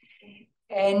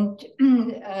 And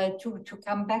to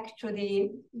come back to the,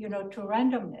 you know, to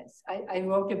randomness, I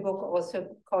wrote a book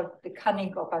also called The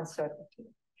Cunning of Uncertainty.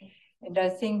 And I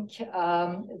think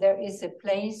there is a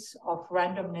place of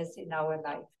randomness in our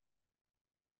life.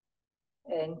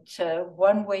 And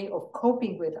one way of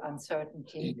coping with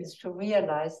uncertainty is to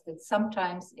realize that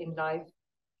sometimes in life,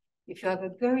 if you have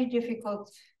a very difficult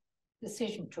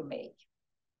decision to make,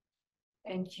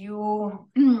 and you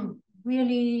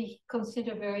really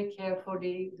consider very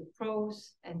carefully the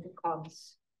pros and the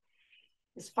cons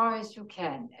as far as you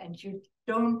can, and you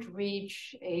don't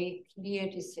reach a clear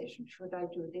decision, should I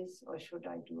do this or should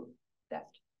I do that?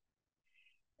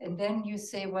 And then you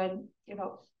say, well, you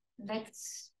know,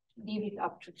 let's leave it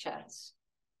up to chance.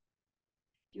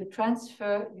 You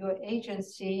transfer your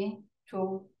agency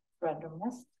to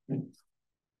randomness.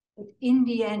 But in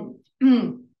the end,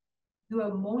 you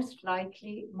are most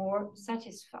likely more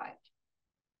satisfied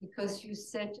because you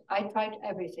said, I tried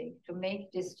everything to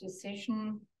make this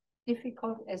decision,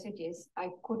 difficult as it is.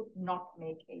 I could not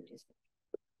make a decision.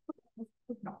 I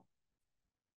could not.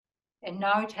 And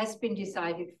now it has been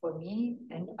decided for me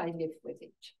and I live with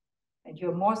it. And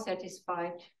you're more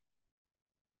satisfied,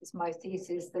 is my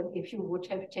thesis, than if you would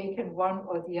have taken one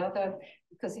or the other,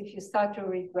 because if you start to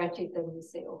regret it, then you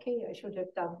say, okay, I should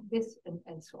have done this,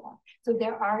 and so on. So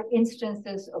there are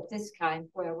instances of this kind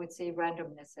where I would say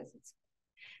randomness has its,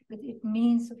 but it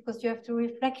means, of course, you have to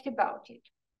reflect about it.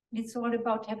 It's all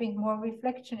about having more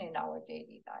reflection in our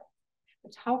daily life.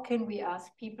 But how can we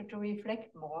ask people to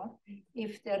reflect more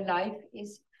if their life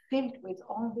is filled with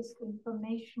all this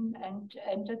information and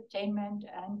entertainment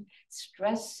and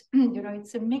stress? You know,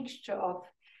 it's a mixture of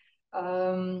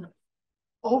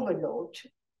overload,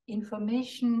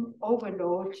 information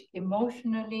overload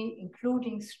emotionally,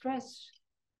 including stress.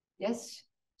 Yes,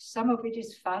 some of it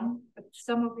is fun, but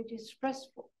some of it is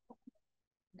stressful.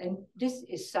 And this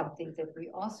is something that we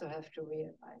also have to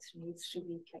realize needs to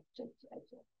be kept at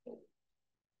bay.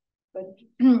 But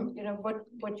you know,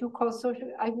 what you call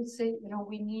social, I would say, you know,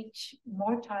 we need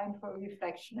more time for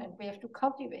reflection, and we have to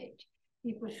cultivate.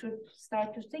 People should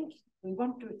start to think. We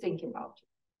want to think about it.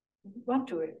 We want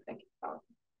to reflect about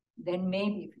it. Then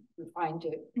maybe we find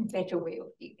a better way of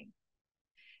dealing.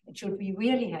 And should we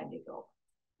really hand it over?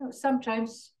 You know,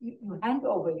 sometimes you hand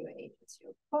over your agency,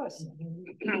 of course. I mean,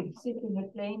 you sit in a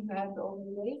plane, you hand over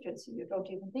your agency. You don't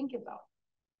even think about it.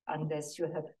 Unless you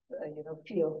have, you know,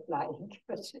 fear of flying,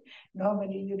 but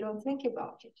normally you don't think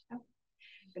about it. Yeah?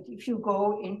 But if you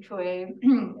go into a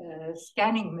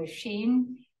scanning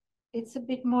machine, it's a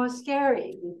bit more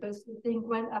scary because you think,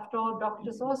 well, after all,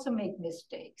 doctors also make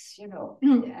mistakes, you know,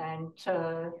 and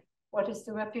what is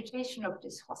the reputation of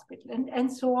this hospital,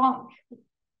 and so on.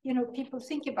 You know, people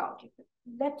think about it.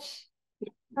 Let's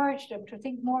encourage them to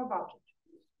think more about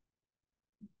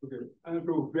it. Okay,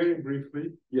 Andrew, very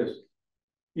briefly. Yes.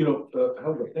 You know,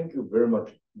 Helga, thank you very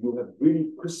much. You have really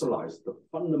crystallized the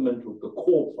fundamental, the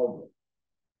core problem.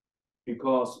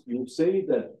 Because you say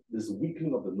that this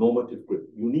weakening of the normative grid,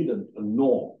 you need a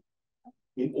norm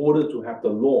in order to have the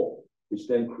law, which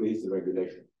then creates the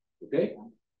regulation. Okay?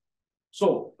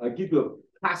 So I give you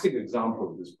a classic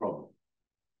example of this problem.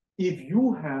 If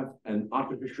you have an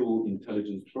artificial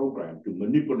intelligence program to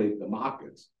manipulate the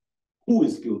markets, who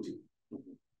is guilty?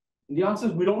 And the answer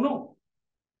is we don't know.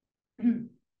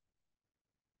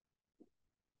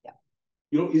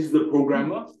 You know, is the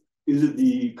programmer? Is it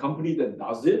the company that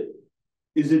does it?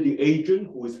 Is it the agent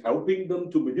who is helping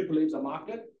them to manipulate the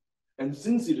market? And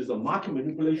since it is a market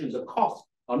manipulation, the costs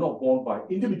are not borne by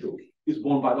individuals. It's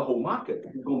borne by the whole market.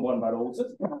 It's borne by the whole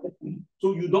system.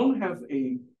 So you don't have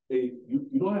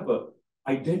you don't have a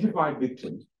identified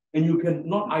victim, and you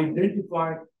cannot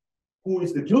identify who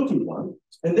is the guilty one,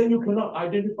 and then you cannot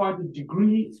identify the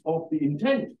degree of the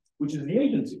intent, which is the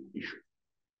agency issue.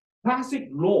 Classic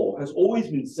law has always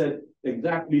been said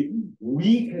exactly,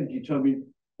 we can determine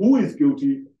who is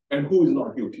guilty and who is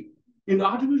not guilty. In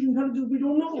artificial intelligence, we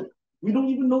don't know. We don't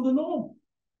even know the norm.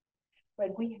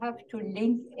 But we have to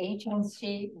link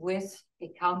agency with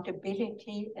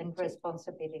accountability and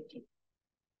responsibility.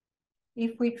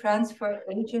 If we transfer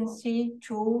agency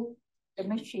to the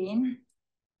machine,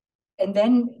 and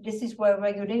then this is where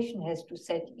regulation has to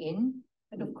set in.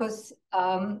 And of course,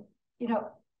 you know,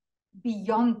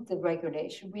 beyond the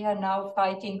regulation, we are now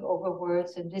fighting over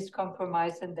words and this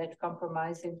compromise and that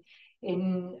compromise.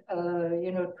 In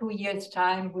you know, 2 years'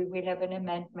 time, we will have an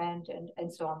amendment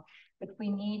and so on. But we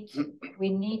need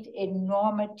a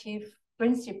normative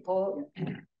principle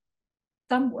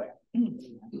somewhere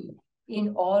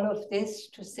in all of this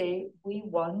to say we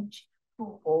want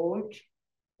to hold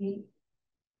the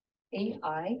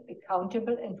AI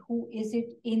accountable, and who is it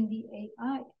in the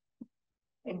AI?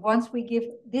 And once we give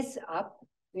this up,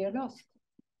 we are lost.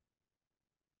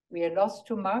 We are lost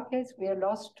to markets, we are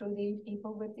lost to the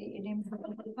people with the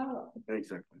inimitable power.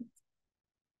 Exactly.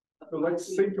 So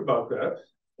let's think about that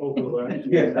over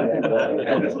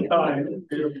the time.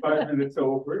 We have 5 minutes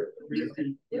over. We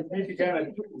meet again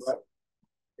at 2, right?